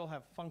can still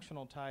have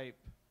functional type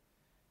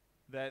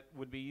that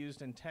would be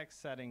used in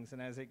text settings,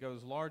 and as it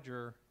goes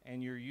larger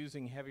and you're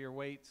using heavier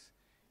weights,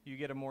 you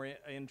get a more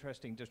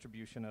interesting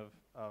distribution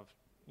of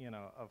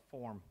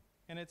form,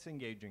 and it's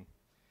engaging.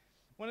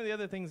 One of the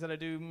other things that I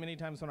do many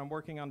times when I'm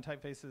working on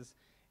typefaces,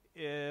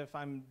 if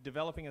I'm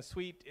developing a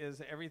suite, is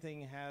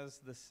everything has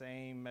the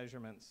same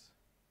measurements.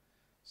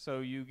 So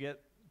you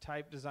get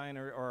type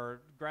designer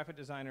or graphic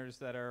designers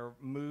that are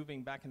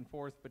moving back and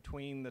forth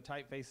between the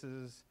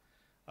typefaces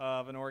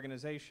of an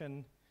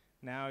organization.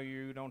 Now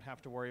you don't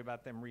have to worry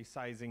about them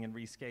resizing and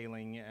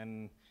rescaling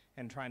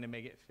and trying to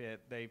make it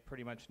fit. They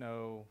pretty much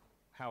know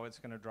how it's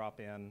going to drop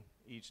in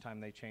each time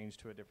they change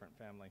to a different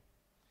family.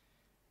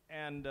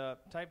 And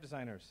type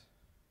designers,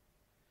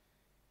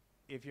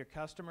 if your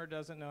customer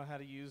doesn't know how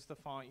to use the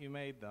font you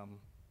made them,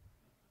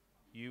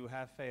 you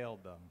have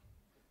failed them.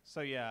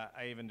 So yeah,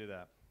 I even do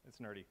that. It's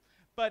nerdy.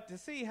 But to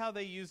see how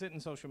they use it in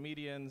social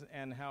media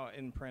and how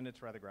in print,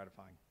 it's rather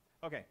gratifying.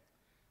 Okay,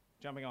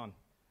 jumping on.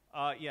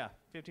 Yeah,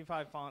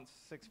 55 fonts,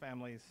 6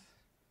 families.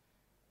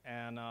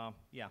 And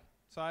yeah,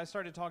 so I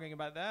started talking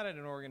about that at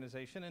an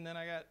organization, and then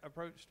I got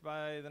approached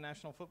by the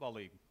National Football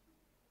League.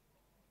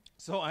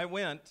 So I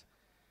went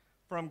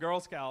from Girl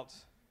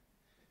Scouts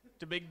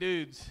to big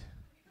dudes,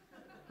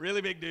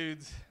 really big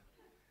dudes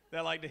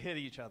that like to hit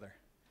each other.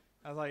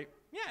 I was like,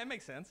 yeah, it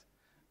makes sense.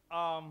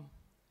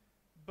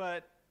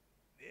 But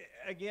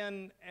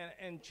again,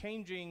 and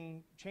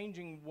changing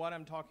what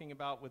I'm talking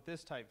about with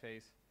this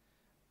typeface,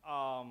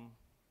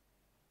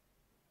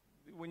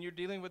 when you're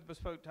dealing with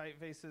bespoke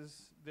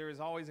typefaces, there is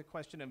always a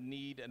question of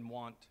need and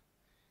want,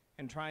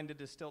 and trying to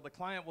distill. The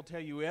client will tell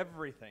you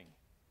everything,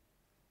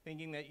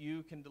 thinking that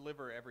you can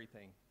deliver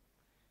everything.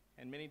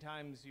 And many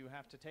times you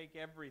have to take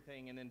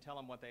everything and then tell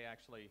them what they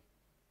actually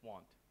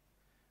want.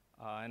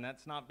 And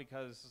that's not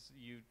because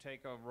you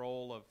take a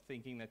role of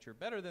thinking that you're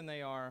better than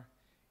they are.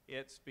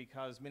 It's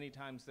because many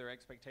times their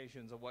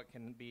expectations of what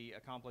can be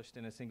accomplished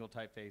in a single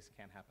typeface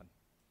can't happen.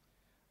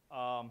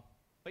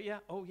 But yeah,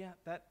 oh yeah,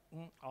 that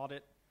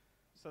audit,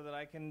 so that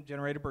I can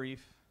generate a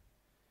brief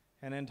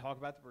and then talk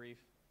about the brief.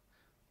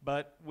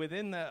 But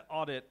within the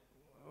audit,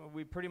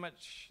 we pretty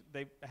much,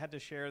 they had to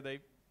share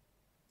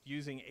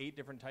using 8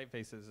 different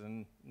typefaces,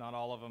 and not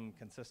all of them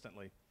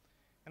consistently.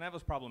 And that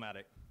was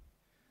problematic.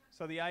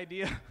 So the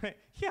idea,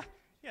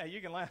 yeah, you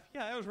can laugh.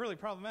 Yeah, that was really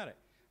problematic.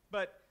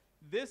 But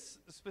this,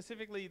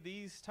 specifically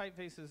these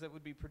typefaces that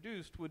would be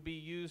produced, would be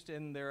used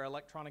in their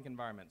electronic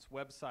environments,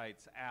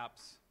 websites,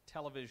 apps,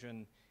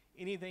 television,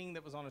 anything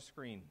that was on a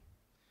screen.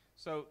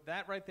 So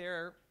that right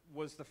there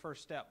was the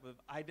first step of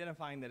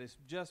identifying that it's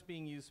just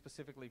being used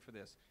specifically for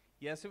this.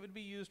 Yes, it would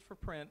be used for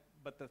print,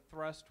 but the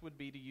thrust would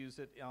be to use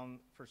it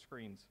for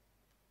screens.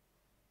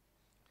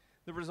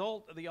 The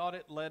result of the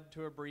audit led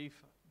to a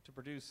brief to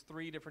produce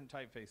 3 different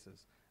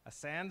typefaces: a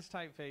sans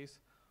typeface,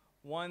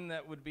 one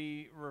that would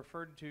be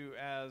referred to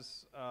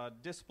as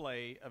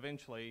display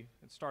eventually.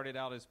 It started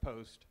out as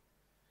post,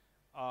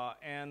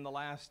 and the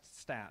last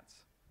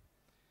stats.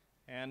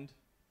 And,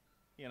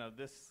 you know,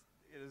 this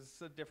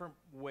is a different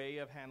way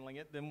of handling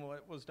it than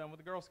what was done with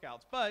the Girl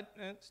Scouts, but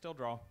still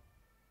draw.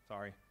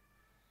 Sorry.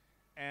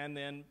 And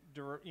then,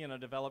 you know,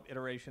 develop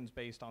iterations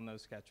based on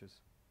those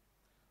sketches.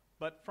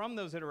 But from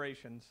those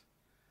iterations,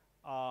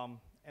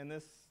 and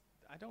this,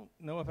 I don't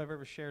know if I've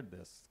ever shared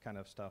this kind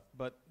of stuff,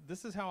 but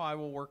this is how I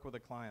will work with a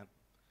client.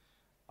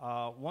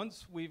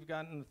 Once we've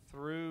gotten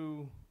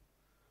through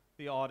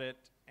the audit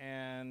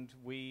and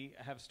we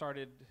have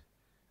started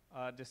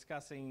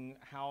discussing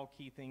how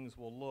key things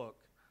will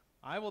look,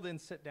 I will then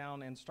sit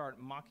down and start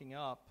mocking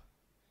up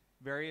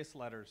various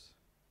letters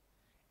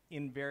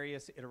in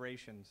various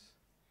iterations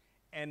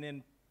and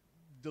then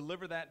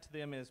deliver that to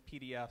them as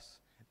PDFs.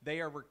 They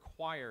are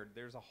required,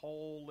 there's a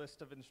whole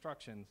list of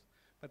instructions,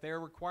 but they are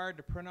required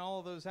to print all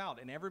of those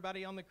out, and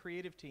everybody on the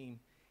creative team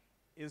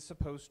is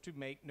supposed to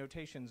make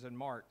notations and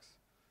marks.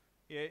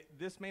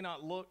 This may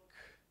not look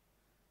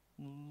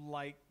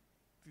like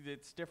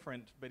it's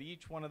different, but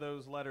each one of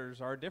those letters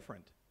are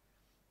different.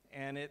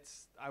 And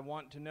I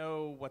want to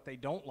know what they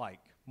don't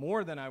like,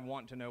 more than I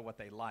want to know what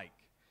they like.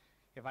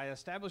 If I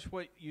establish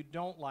what you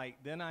don't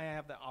like, then I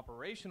have the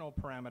operational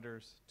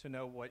parameters to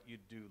know what you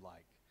do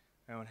like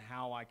and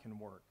how I can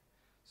work.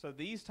 So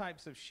these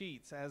types of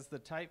sheets, as the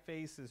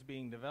typeface is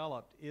being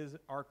developed,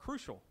 are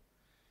crucial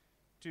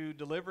to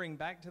delivering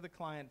back to the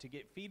client to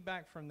get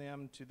feedback from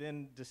them, to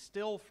then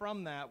distill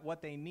from that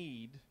what they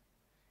need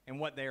and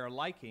what they are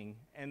liking,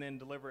 and then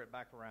deliver it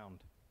back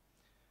around.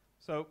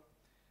 So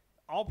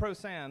All Pro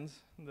Sans,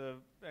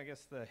 I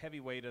guess the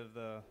heavyweight of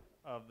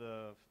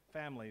the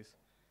families,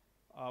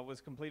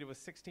 was completed with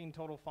 16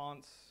 total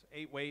fonts,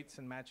 8 weights,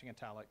 and matching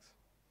italics.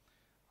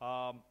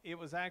 It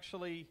was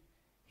actually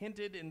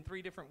hinted in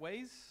 3 different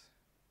ways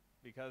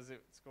because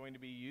it's going to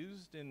be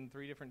used in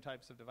 3 different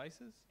types of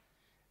devices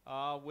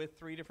with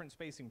 3 different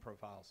spacing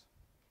profiles.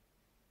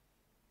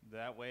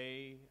 That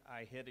way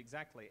I hit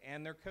exactly,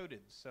 and they're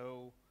coded,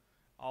 so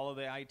all of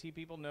the IT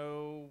people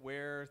know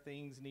where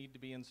things need to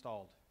be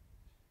installed.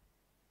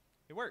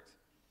 It works,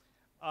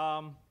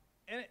 and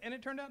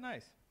it turned out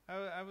nice.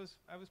 I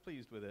was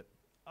pleased with it.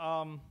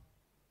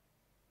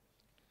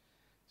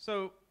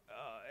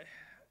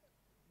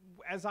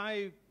 As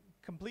I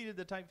completed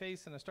the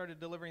typeface and I started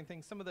delivering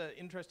things, some of the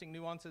interesting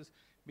nuances,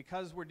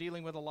 because we're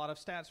dealing with a lot of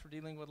stats, we're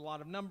dealing with a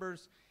lot of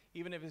numbers,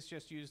 even if it's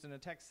just used in a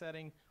text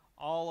setting,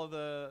 all of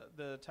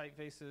the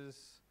typefaces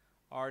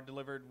are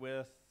delivered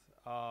with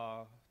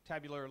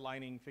tabular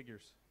lining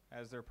figures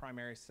as their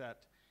primary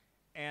set,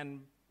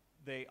 and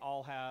they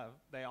all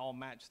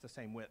match the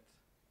same width.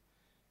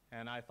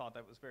 And I thought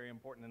that was very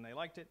important, and they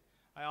liked it.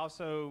 I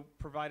also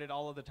provided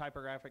all of the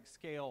typographic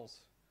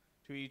scales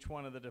to each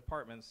one of the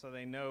departments so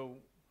they know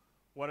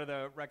what are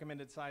the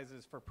recommended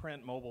sizes for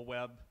print, mobile,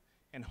 web,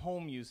 and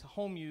home use.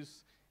 Home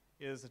use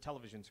is a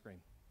television screen.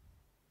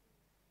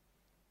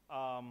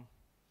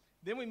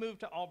 Then we moved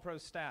to All Pro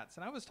Stats,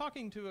 and I was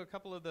talking to a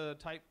couple of the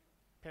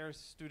TypeParis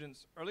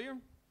students earlier.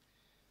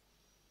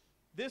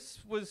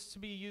 This was to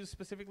be used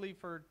specifically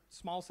for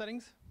small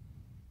settings,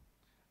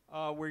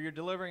 where you're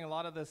delivering a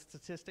lot of the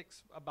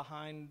statistics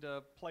behind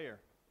a player.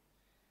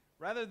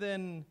 Rather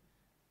than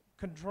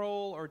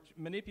control or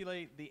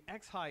manipulate the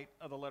X height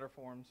of the letter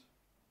forms,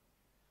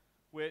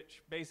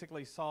 which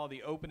basically saw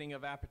the opening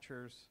of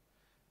apertures,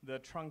 the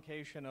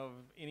truncation of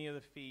any of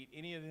the feet,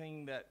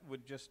 anything that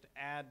would just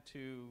add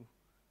to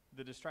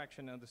the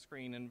distraction of the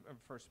screen and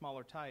for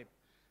smaller type.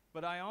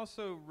 But I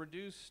also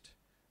reduced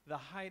the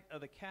height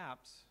of the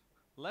caps,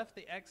 left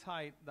the X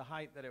height the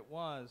height that it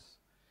was,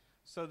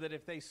 so that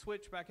if they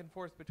switch back and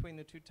forth between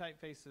the 2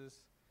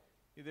 typefaces,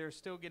 they're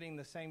still getting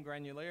the same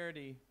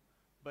granularity,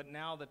 but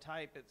now the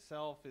type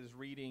itself is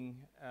reading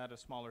at a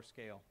smaller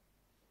scale.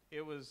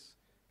 It was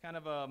kind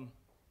of a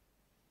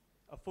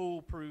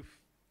foolproof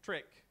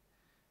trick,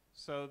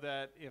 so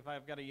that if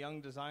I've got a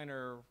young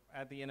designer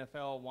at the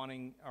NFL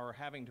wanting or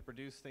having to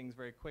produce things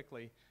very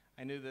quickly,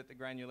 I knew that the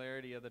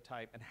granularity of the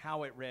type and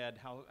how it read,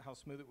 how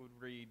smooth it would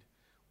read,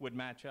 would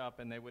match up,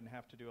 and they wouldn't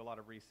have to do a lot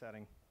of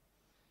resetting.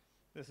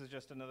 This is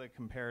just another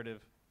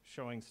comparative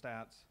showing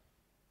stats.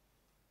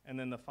 And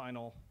then the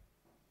final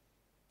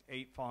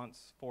 8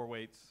 fonts, 4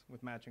 weights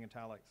with matching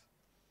italics.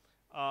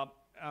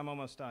 I'm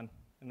almost done,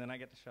 and then I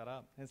get to shut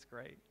up. It's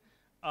great.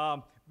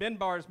 Bend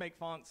bars make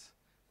fonts.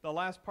 The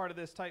last part of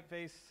this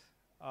typeface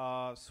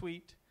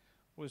suite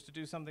was to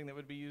do something that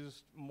would be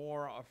used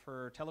more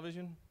for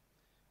television,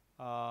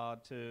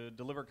 to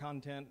deliver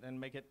content and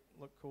make it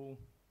look cool.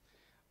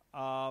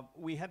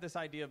 We had this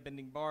idea of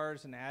bending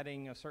bars and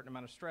adding a certain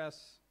amount of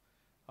stress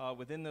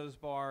within those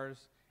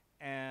bars,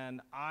 and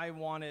I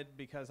wanted,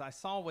 because I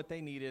saw what they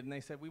needed, and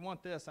they said, we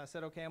want this. I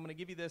said, okay, I'm going to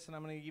give you this, and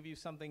I'm going to give you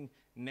something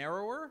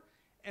narrower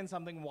and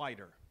something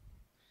wider,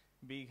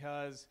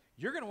 because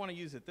you're going to want to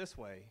use it this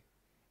way,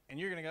 and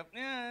you're going to go,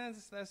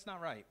 that's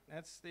not right.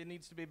 It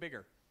needs to be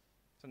bigger.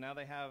 So now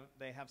they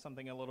have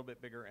something a little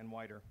bit bigger and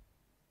wider,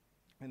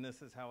 and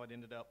this is how it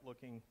ended up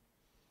looking.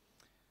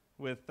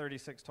 with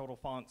 36 total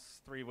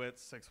fonts, 3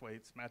 widths, 6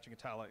 weights, matching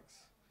italics,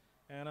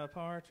 and a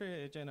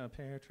partridge in a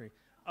pear tree.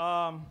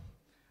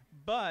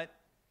 But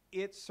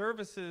it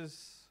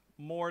services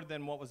more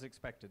than what was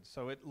expected.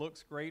 So it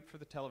looks great for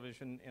the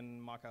television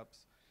in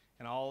mock-ups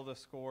and all the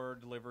score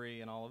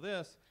delivery and all of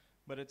this,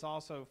 but it's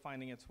also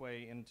finding its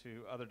way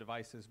into other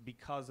devices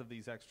because of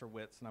these extra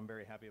widths, and I'm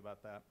very happy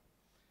about that.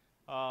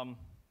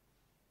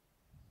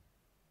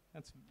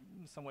 That's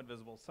somewhat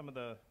visible. Some of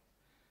the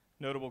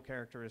notable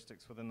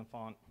characteristics within the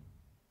font.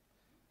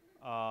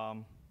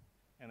 And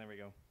there we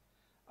go.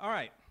 All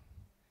right,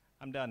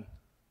 I'm done,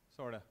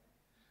 sort of.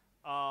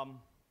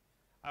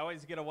 I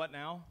always get a what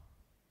now,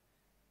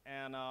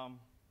 and I'll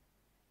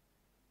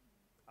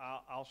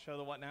show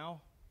the what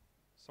now,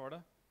 sort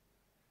of.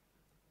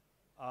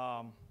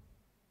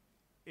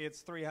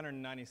 It's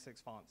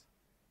 396 fonts.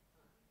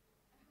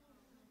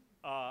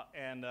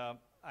 And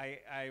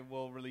I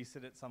will release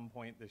it at some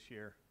point this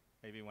year,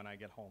 maybe when I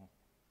get home.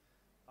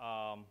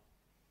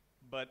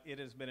 But it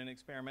has been an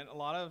experiment, a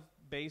lot of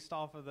based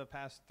off of the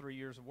past 3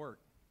 years of work,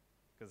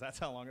 because that's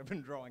how long I've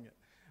been drawing it.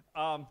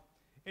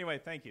 Anyway,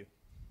 thank you.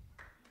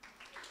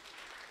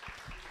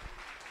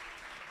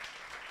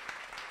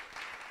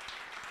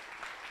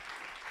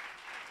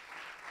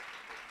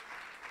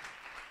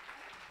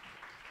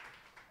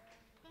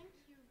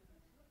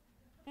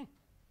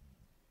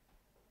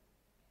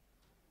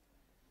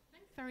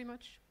 Thanks very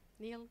much,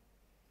 Neil.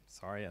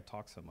 Sorry I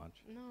talk so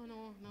much. No.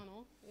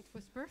 It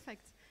was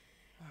perfect.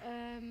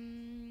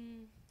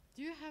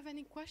 Do you have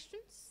any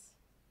questions?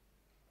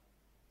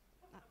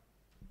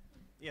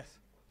 Yes.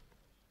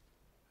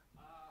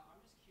 I'm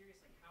just curious,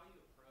 like, how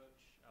you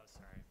approach. Oh,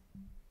 sorry.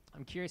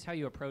 I'm curious how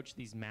you approach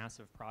these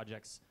massive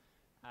projects.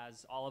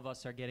 As all of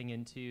us are getting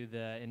into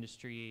the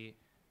industry,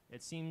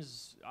 it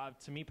seems,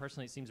 to me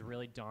personally, it seems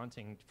really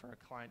daunting for a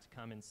client to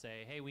come and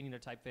say, "Hey, we need a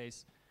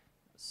typeface."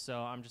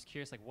 So I'm just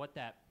curious, like, what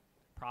that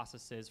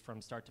process is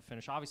from start to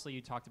finish. Obviously,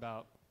 you talked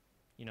about,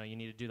 you know, you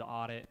need to do the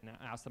audit and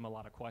ask them a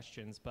lot of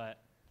questions,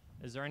 but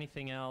is there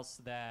anything else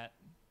that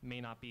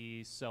may not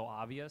be so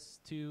obvious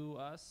to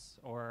us,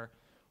 or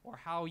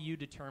how you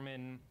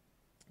determine,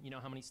 you know,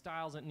 how many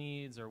styles it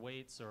needs or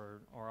weights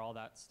or all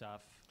that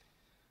stuff?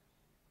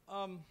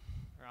 Or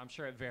I'm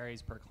sure it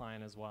varies per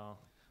client as well.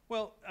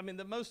 Well, I mean,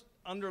 the most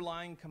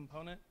underlying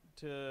component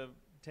to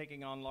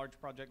taking on large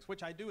projects,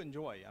 which I do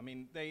enjoy, I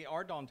mean, they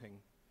are daunting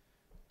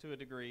to a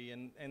degree,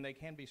 and they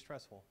can be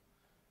stressful.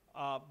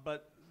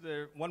 But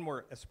one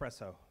more,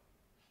 espresso.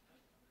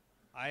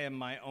 I am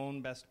my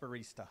own best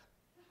barista,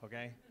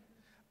 okay?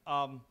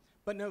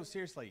 But no,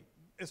 seriously,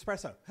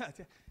 espresso.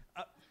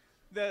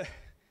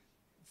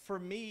 For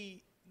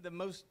me, the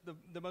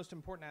most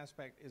important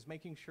aspect is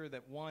making sure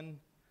that, one,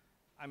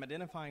 I'm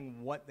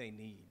identifying what they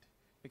need.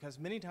 Because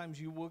many times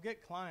you will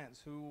get clients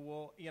who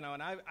will, you know,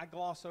 and I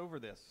gloss over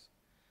this,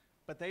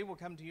 but they will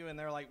come to you and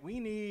they're like, "We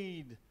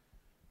need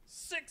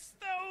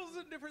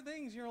 6,000 different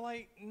things." You're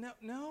like,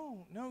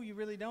 no, you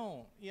really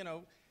don't, you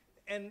know.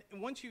 And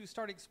once you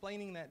start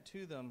explaining that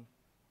to them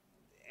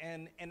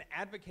and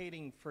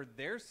advocating for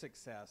their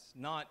success,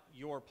 not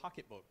your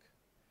pocketbook,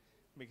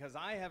 because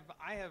I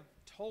have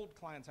told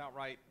clients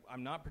outright,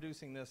 "I'm not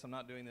producing this, I'm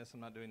not doing this, I'm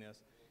not doing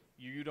this.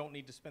 You don't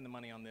need to spend the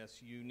money on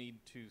this. You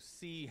need to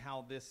see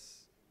how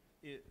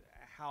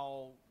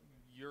how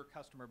your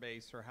customer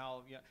base or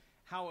how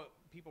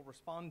people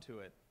respond to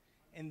it.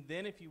 And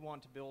then if you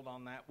want to build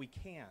on that, we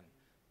can.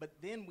 But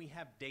then we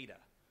have data.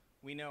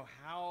 We know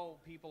how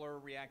people are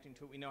reacting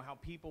to it. We know how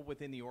people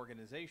within the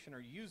organization are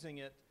using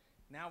it.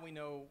 Now we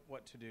know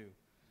what to do.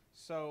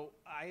 So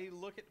I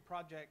look at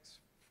projects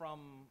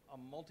from a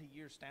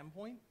multi-year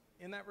standpoint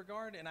in that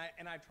regard, and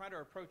I try to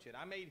approach it.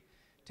 I may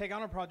take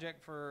on a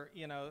project for,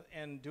 you know,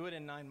 and do it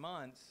in 9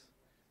 months,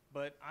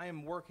 but I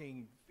am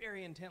working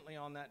very intently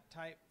on that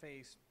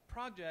typeface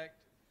project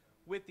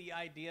with the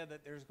idea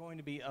that there's going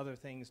to be other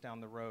things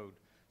down the road.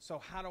 So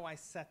how do I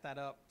set that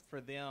up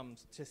for them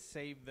to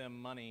save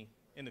them money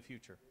in the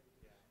future?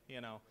 Yeah.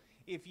 You know,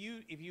 if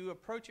you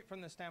approach it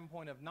from the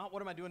standpoint of not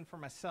what am I doing for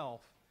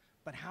myself,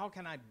 but how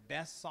can I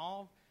best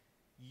solve,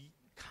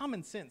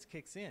 common sense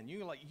kicks in.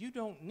 You're like, you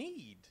don't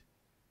need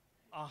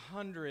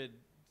 100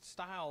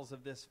 styles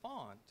of this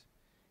font.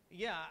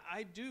 Yeah,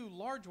 I do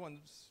large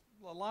ones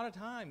a lot of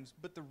times,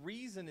 but the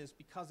reason is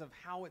because of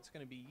how it's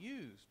going to be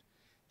used.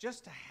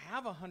 Just to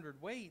have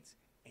 100 weights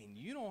and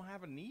you don't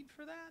have a need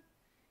for that,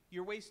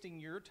 you're wasting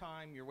your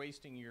time, you're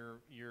wasting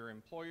your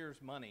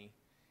employer's money,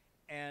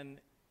 and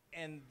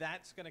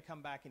that's going to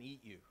come back and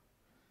eat you.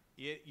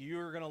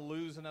 You're going to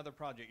lose another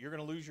project. You're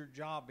going to lose your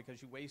job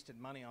because you wasted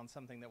money on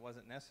something that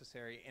wasn't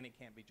necessary, and it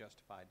can't be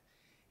justified.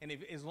 And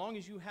as long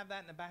as you have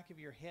that in the back of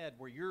your head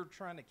where you're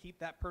trying to keep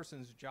that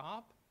person's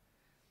job,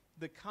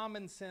 the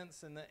common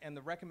sense and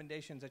the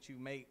recommendations that you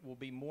make will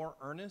be more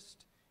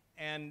earnest,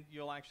 and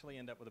you'll actually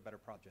end up with a better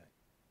project.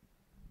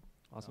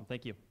 Awesome.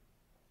 Thank you.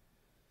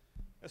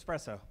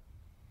 Espresso.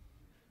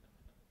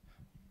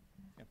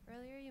 Yeah.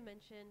 Earlier you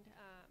mentioned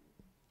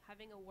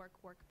having a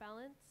work-work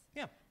balance.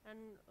 Yeah. And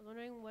I was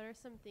wondering, what are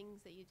some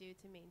things that you do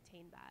to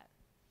maintain that?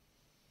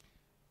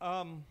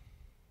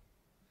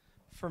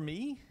 For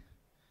me,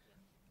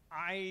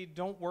 I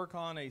don't work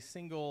on a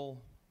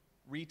single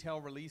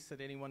retail release at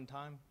any one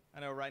time.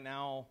 I know right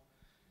now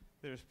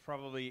there's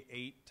probably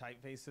 8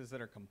 typefaces that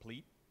are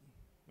complete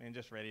and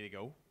just ready to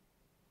go.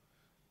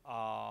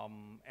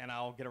 And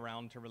I'll get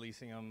around to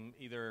releasing them,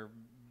 either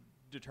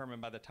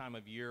determined by the time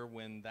of year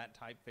when that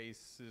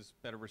typeface is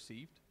better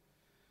received,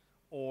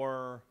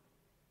 or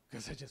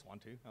because I just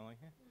want to. I'm like,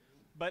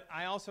 But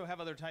I also have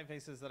other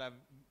typefaces that I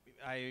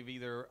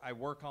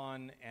work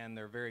on, and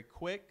they're very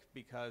quick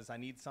because I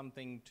need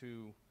something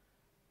to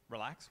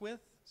relax with.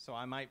 So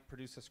I might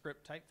produce a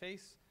script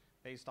typeface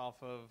based off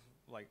of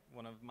like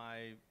one of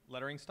my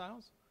lettering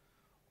styles,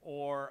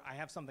 or I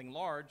have something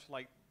large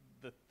like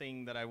the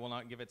thing that I will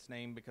not give its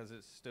name because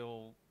it's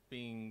still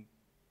being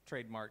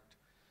trademarked.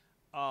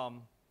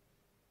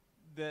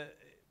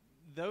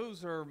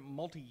 Those are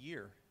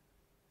multi-year.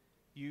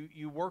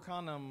 You work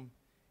on them,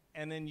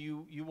 and then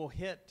you will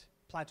hit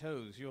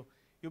plateaus.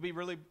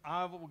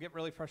 I will get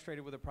really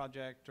frustrated with a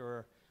project,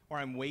 or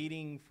I'm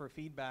waiting for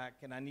feedback,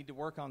 and I need to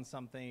work on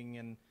something,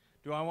 and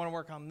do I want to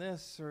work on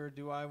this, or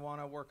do I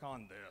want to work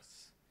on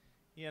this?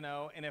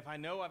 And if I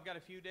know I've got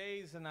a few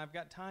days and I've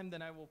got time,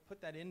 then I will put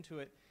that into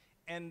it.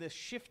 And the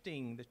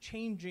shifting, the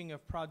changing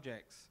of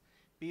projects,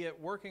 be it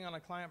working on a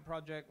client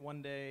project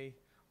one day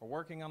or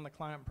working on the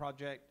client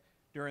project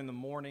during the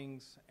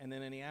mornings, and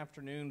then in the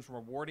afternoons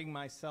rewarding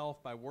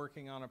myself by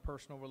working on a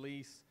personal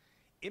release,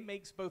 it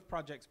makes both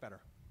projects better.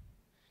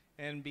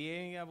 And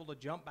being able to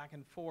jump back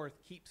and forth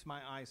keeps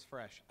my eyes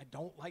fresh. I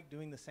don't like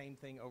doing the same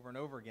thing over and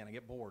over again. I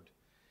get bored.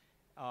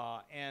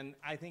 And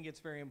I think it's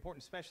very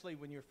important, especially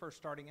when you're first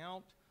starting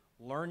out,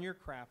 learn your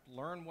craft,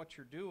 learn what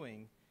you're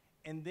doing,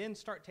 and then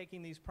start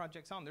taking these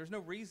projects on. There's no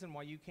reason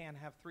why you can't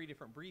have 3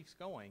 different briefs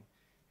going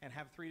and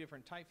have 3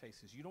 different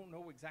typefaces. You don't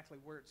know exactly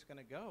where it's going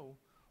to go.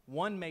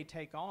 One may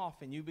take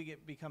off, and you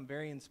become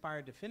very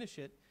inspired to finish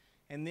it,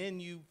 and then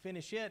you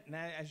finish it, and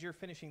as you're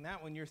finishing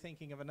that one, you're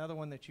thinking of another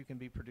one that you can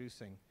be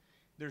producing.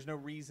 There's no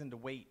reason to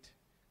wait.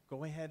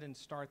 Go ahead and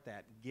start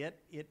that. Get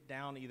it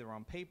down either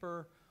on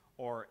paper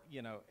or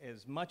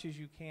as much as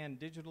you can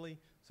digitally,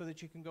 so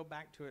that you can go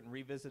back to it and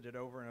revisit it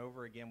over and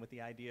over again with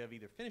the idea of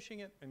either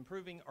finishing it,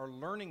 improving, or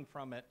learning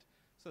from it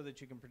so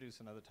that you can produce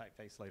another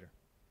typeface later.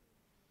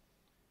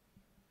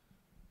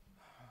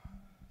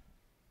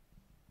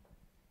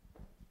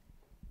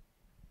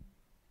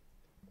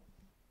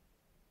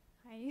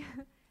 Hi.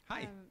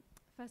 Hi.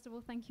 First of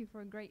all, thank you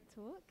for a great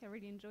talk. I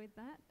really enjoyed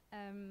that.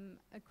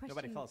 A question.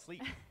 Nobody fell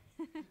asleep.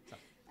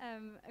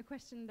 A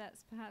question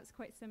that's perhaps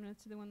quite similar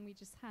to the one we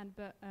just had,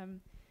 but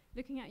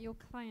looking at your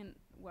client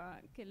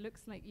work, it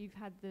looks like you've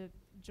had the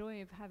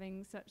joy of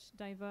having such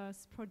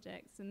diverse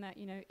projects, and that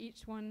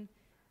each one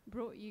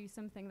brought you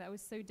something that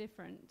was so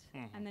different.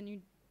 Mm-hmm. And then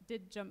you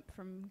did jump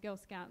from Girl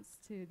Scouts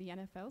to the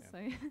NFL.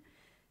 Yeah.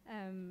 So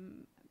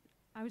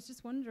I was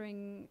just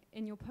wondering,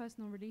 in your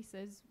personal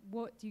releases,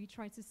 what do you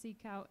try to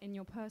seek out in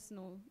your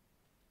personal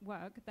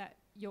work that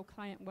your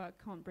client work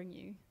can't bring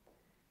you?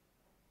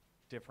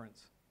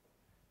 Difference.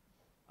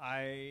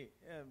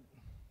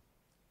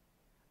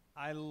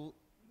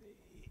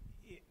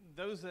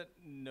 Those that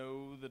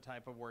know the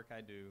type of work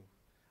I do,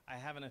 I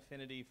have an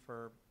affinity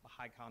for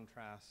high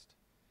contrast,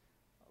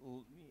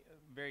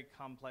 very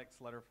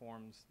complex letter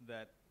forms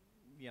that,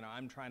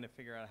 I'm trying to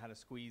figure out how to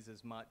squeeze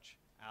as much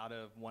out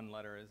of one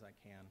letter as I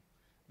can.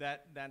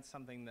 That's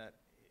something that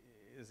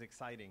is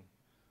exciting.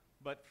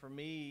 But for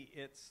me,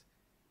 it's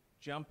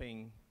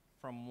jumping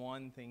from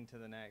one thing to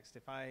the next.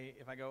 If I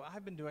go,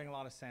 I've been doing a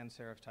lot of sans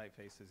serif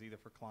typefaces, either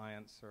for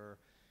clients or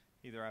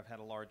either I've had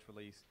a large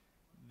release,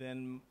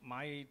 then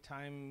my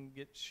time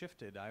gets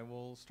shifted. I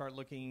will start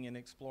looking and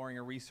exploring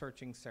or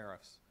researching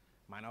serifs.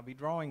 Might not be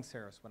drawing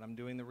serifs, but I'm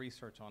doing the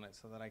research on it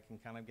so that I can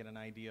kind of get an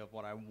idea of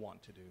what I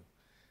want to do.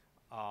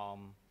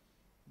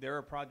 There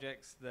are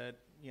projects that,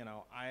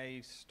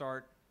 I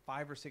start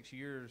 5 or 6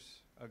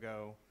 years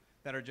ago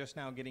that are just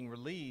now getting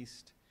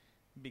released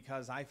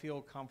because I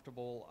feel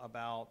comfortable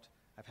about,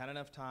 I've had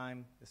enough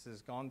time, this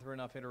has gone through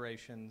enough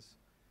iterations,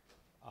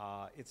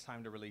 it's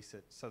time to release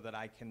it so that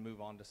I can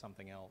move on to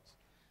something else.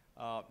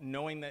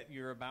 Knowing that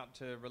you're about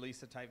to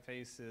release a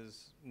typeface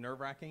is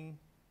nerve-wracking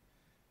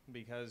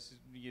because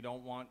you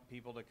don't want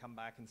people to come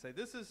back and say,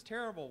 this is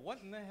terrible,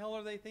 what in the hell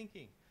are they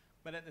thinking?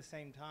 But at the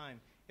same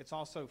time, it's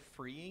also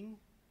freeing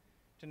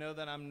to know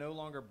that I'm no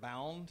longer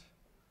bound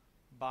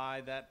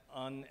by that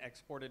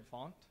unexported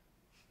font.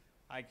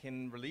 I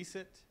can release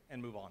it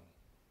and move on.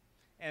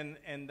 And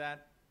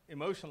that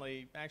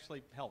emotionally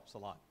actually helps a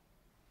lot.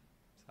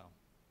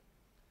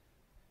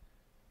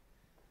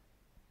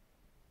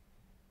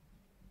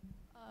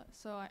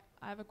 So I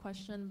have a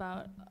question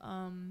about,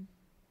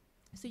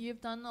 so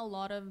you've done a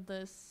lot of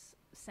this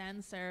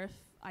sans serif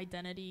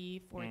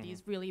identity for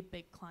these really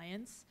big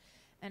clients.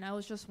 And I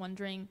was just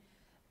wondering,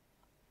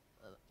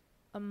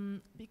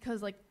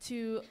 because like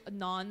to a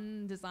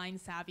non-design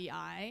savvy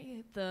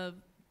eye, the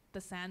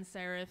sans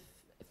serif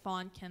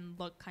font can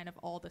look kind of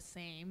all the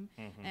same.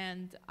 Mm-hmm.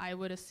 And I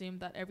would assume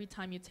that every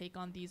time you take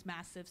on these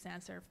massive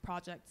sans serif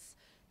projects,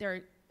 there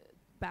are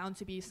bound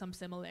to be some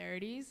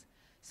similarities.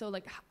 So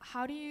like,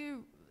 how do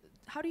you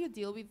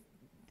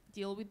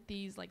deal with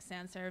these like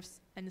sans serifs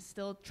and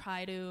still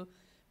try to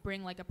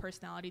bring like a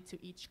personality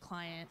to each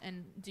client?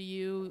 And do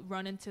you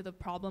run into the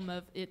problem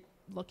of it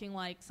looking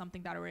like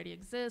something that already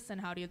exists,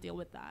 and how do you deal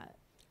with that?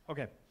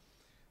 Okay,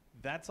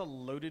 that's a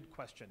loaded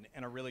question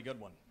and a really good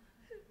one.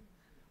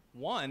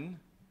 One,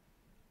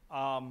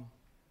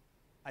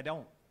 I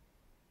don't.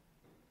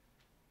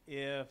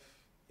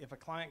 If a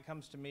client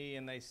comes to me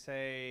and they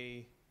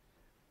say,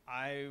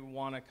 I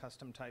want a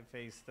custom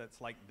typeface that's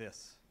like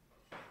this,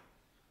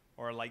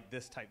 or like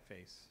this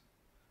typeface,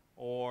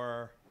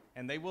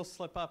 and they will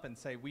slip up and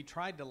say, we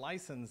tried to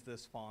license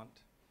this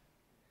font,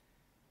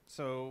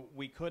 so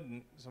we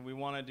couldn't, so we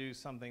want to do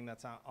something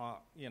that's,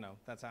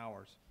 that's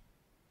ours.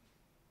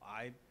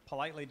 I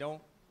politely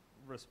don't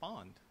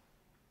respond.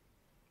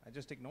 I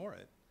just ignore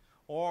it.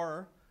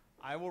 Or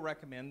I will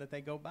recommend that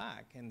they go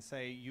back and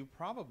say, you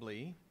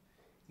probably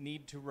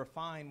need to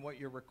refine what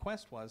your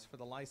request was for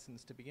the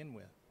license to begin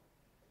with.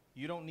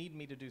 You don't need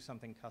me to do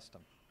something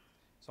custom.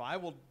 So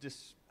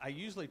I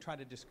usually try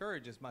to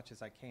discourage as much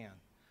as I can,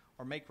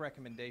 or make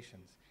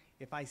recommendations.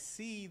 If I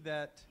see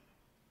that,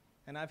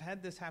 and I've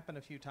had this happen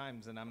a few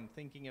times, and I'm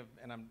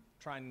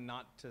trying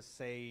not to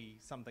say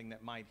something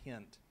that might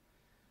hint,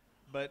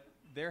 but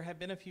there have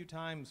been a few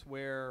times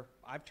where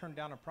I've turned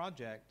down a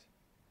project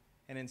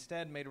and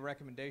instead made a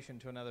recommendation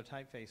to another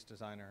typeface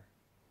designer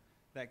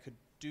that could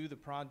do the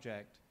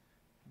project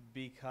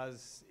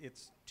because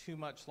it's too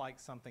much like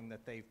something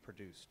that they've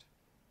produced.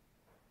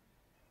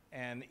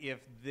 And if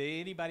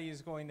anybody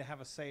is going to have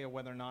a say of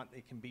whether or not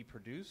it can be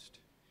produced,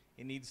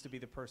 it needs to be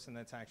the person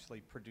that's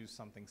actually produced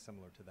something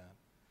similar to that.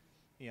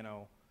 You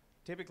know,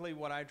 typically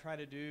what I try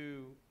to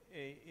do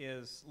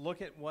is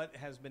look at what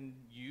has been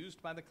used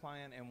by the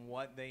client and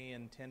what they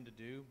intend to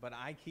do, but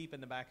I keep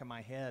in the back of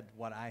my head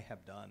what I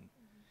have done.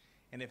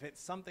 Mm-hmm. And if it's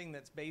something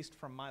that's based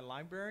from my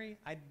library,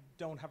 I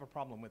don't have a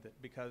problem with it,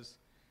 because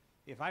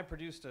if I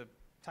produced a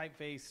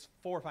typeface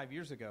 4 or 5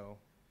 years ago,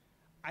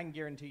 I can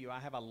guarantee you I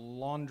have a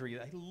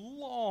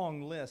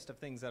long list of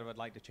things that I would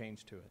like to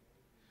change to it.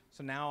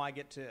 So now I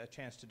get a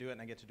chance to do it,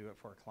 and I get to do it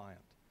for a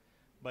client.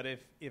 But if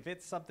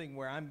it's something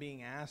where I'm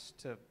being asked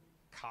to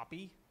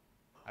copy,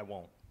 I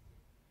won't.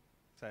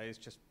 So it's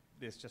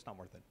just not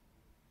worth it.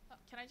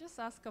 Can I just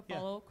ask a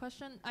follow-up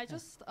question?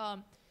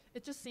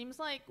 It just seems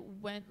like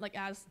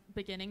as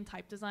beginning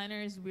type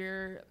designers,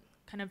 we're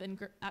kind of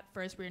at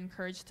first we're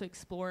encouraged to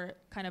explore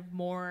kind of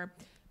more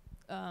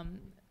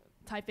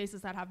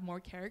typefaces that have more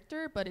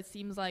character, but it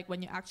seems like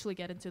when you actually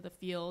get into the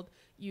field,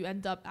 you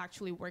end up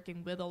actually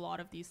working with a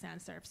lot of these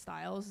sans serif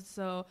styles.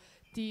 So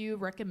do you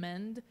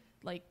recommend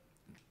like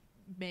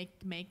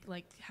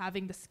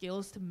having the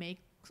skills to make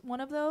one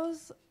of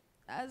those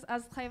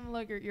as kind of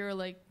like your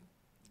like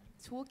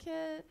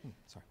toolkit?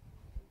 Sorry.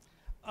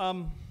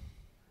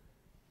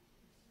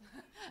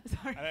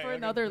 Sorry for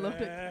another look.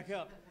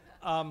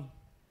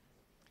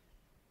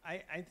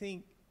 I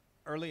think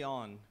early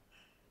on,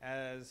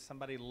 as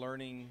somebody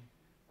learning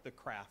the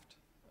craft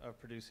of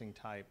producing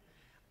type,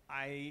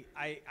 I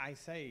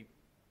say,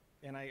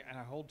 and I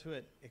hold to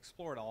it,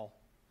 explore it all.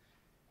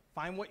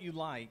 Find what you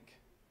like,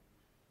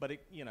 but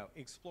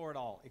explore it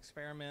all.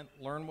 Experiment,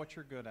 learn what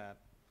you're good at.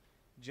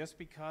 Just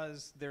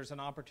because there's an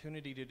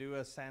opportunity to do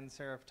a sans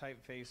serif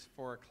typeface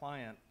for a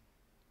client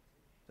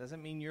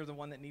doesn't mean you're the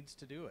one that needs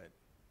to do it.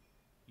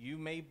 You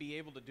may be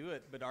able to do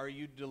it, but are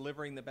you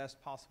delivering the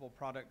best possible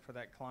product for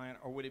that client,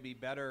 or would it be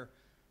better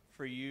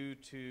for you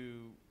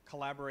to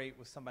collaborate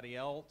with somebody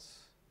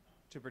else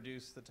to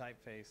produce the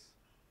typeface?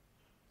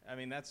 I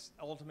mean, that's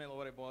ultimately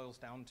what it boils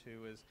down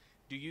to is,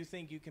 do you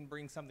think you can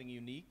bring something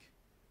unique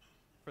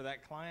for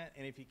that client?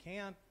 And if you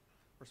can't,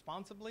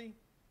 responsibly,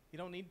 you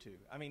don't need to.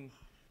 I mean,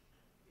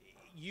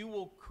 you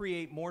will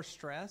create more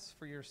stress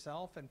for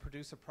yourself and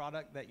produce a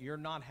product that you're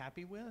not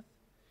happy with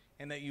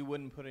and that you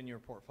wouldn't put in your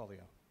portfolio.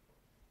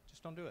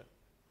 Just don't do it.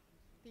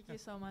 Thank you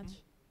so much.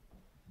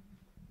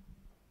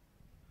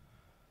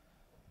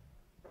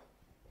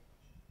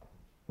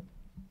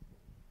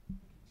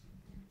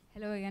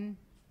 Hello again,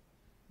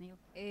 Neil.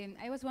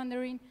 I was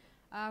wondering,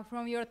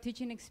 from your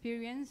teaching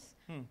experience,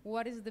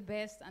 what is the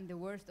best and the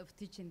worst of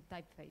teaching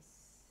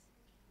typeface?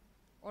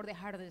 Or the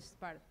hardest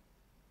part of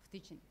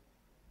teaching?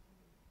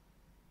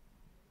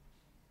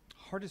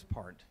 Hardest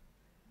part?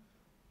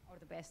 Or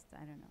the best,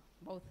 I don't know,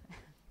 both.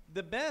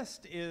 The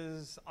best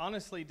is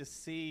honestly to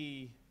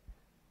see,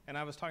 and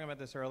I was talking about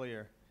this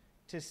earlier,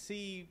 to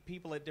see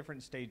people at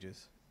different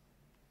stages.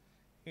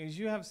 Because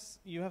you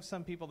have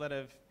some people that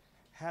have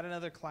had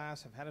another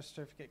class, have had a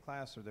certificate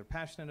class, or they're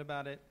passionate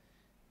about it.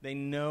 They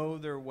know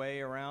their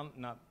way around,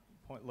 not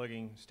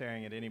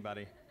staring at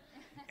anybody.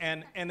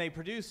 and they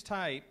produce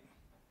type,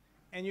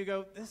 and you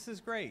go, this is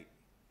great.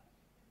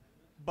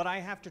 But I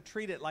have to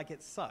treat it like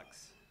it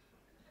sucks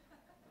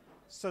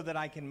so that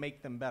I can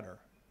make them better.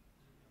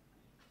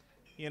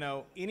 You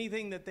know,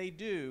 anything that they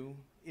do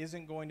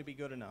isn't going to be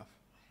good enough.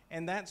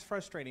 And that's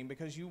frustrating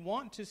because you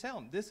want to tell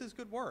them, this is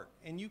good work,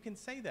 and you can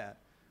say that.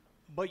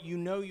 But you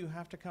know you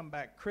have to come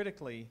back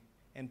critically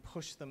and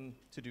push them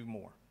to do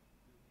more.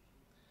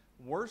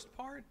 Worst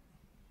part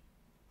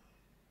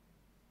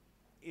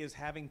is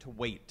having to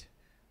wait.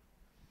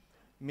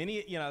 Many,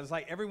 it's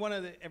like every one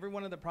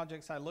of the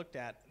projects I looked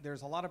at,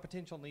 there's a lot of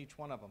potential in each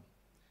one of them.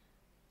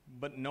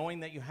 But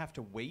knowing that you have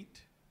to wait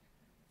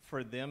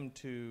for them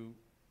to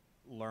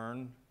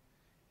learn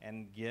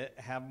and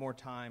have more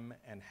time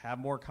and have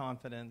more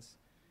confidence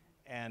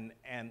and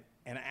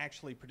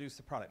actually produce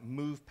the product,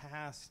 move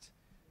past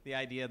the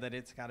idea that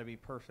it's got to be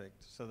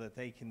perfect so that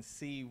they can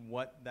see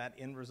what that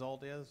end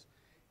result is.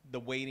 The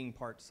waiting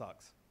part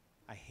sucks.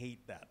 I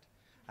hate that.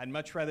 I'd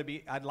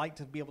like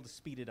to be able to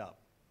speed it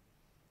up,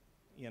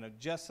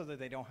 just so that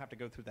they don't have to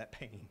go through that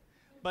pain.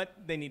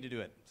 But they need to do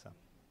it, so.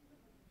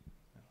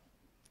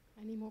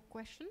 Any more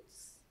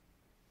questions?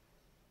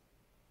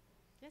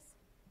 Yes?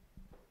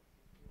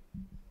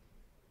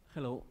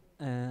 Hello.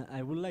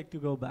 I would like to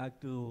go back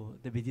to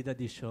the video that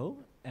you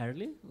showed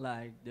early,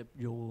 like that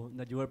you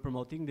were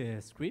promoting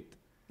the script.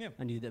 Yeah.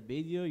 And you did the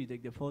video, you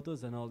take the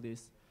photos and all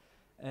this.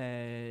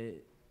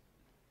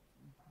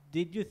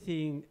 Did you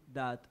think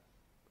that,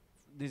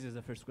 this is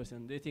the first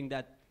question, do you think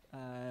that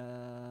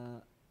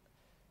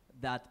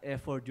that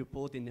effort you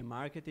put in the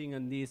marketing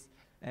and this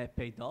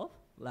paid off?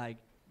 Like,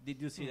 did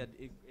you see that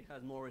it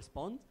has more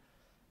response?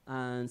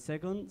 And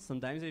second,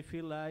 sometimes I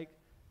feel like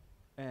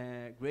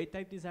great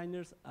type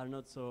designers are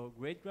not so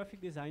great graphic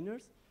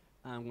designers,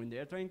 and when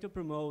they're trying to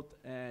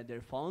promote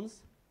their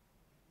fonts,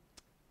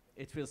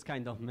 it feels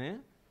kind of meh.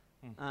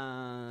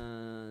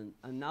 And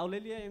now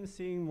lately I am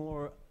seeing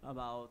more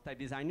about type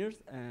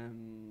designers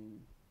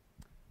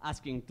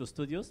asking to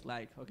studios,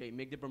 like, okay,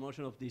 make the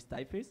promotion of this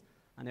typeface.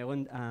 And I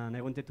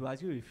wanted to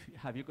ask you,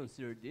 have you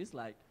considered this?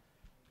 Like,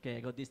 okay, I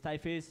got this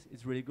typeface,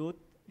 it's really good.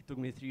 It took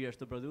me 3 years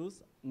to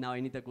produce. Now I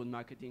need a good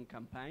marketing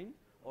campaign,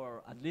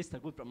 or at least a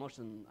good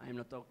promotion. I'm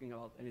not talking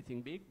about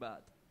anything big,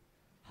 but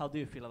how do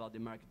you feel about the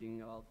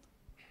marketing?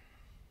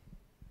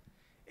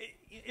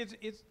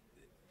 It's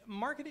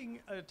marketing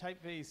a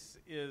typeface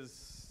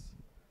is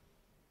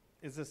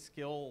a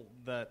skill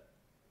that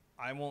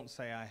I won't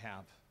say I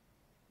have.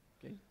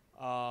 Okay.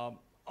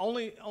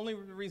 Only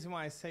reason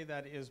why I say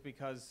that is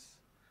because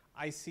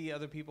I see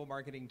other people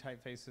marketing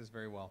typefaces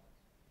very well.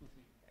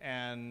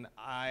 And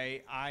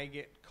I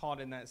get caught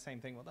in that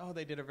same thing with, oh,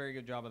 they did a very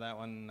good job of that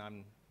one,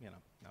 I'm, no.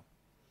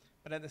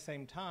 But at the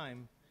same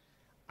time,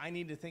 I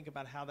need to think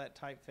about how that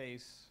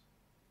typeface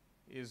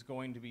is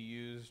going to be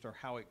used or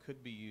how it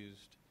could be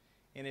used.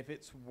 And if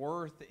it's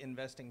worth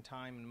investing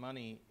time and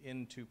money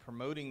into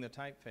promoting the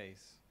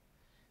typeface,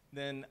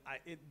 then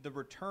the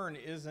return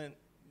isn't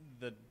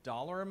the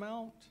dollar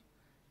amount,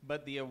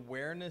 but the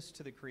awareness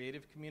to the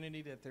creative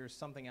community that there's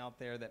something out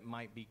there that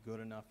might be good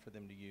enough for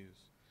them to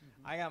use.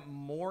 I got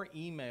more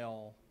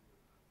email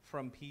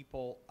from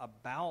people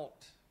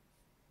about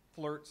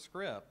Flirt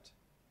Script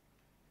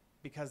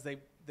because they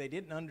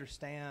didn't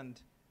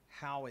understand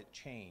how it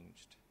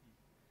changed.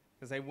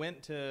 Because they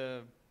went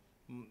to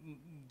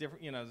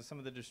different, some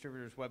of the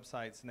distributors'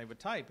 websites and they would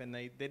type and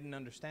they didn't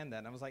understand that.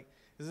 And I was like,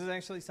 this is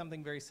actually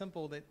something very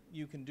simple that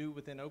you can do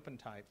within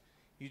OpenType.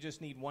 You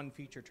just need one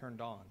feature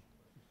turned on.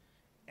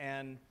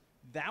 And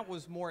that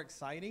was more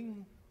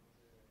exciting,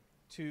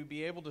 to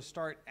be able to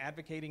start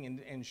advocating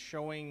and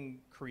showing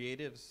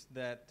creatives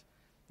that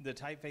the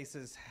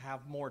typefaces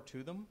have more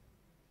to them.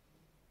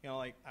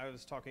 Like I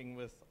was talking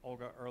with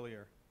Olga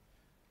earlier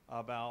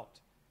about,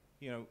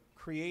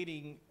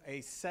 creating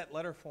a set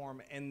letter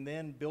form and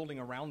then building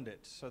around it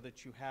so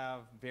that you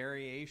have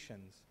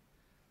variations.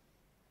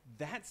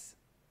 That's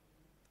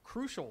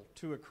crucial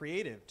to a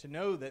creative, to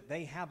know that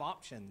they have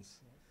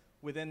options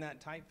within that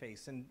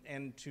typeface,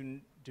 and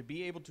to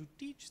be able to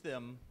teach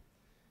them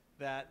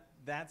that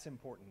that's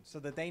important, so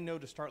that they know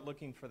to start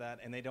looking for that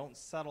and they don't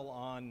settle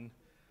on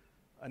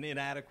an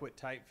inadequate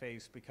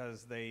typeface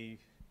because they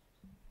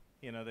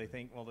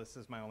think, well, this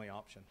is my only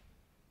option.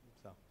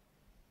 So.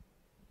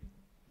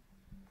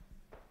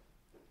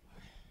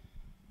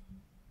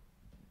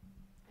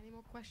 Any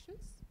more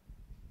questions?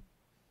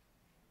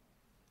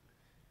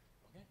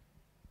 Okay.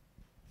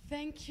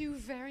 Thank you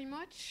very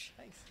much.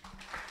 Thanks.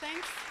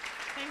 Thanks.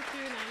 Thank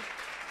you, Nail.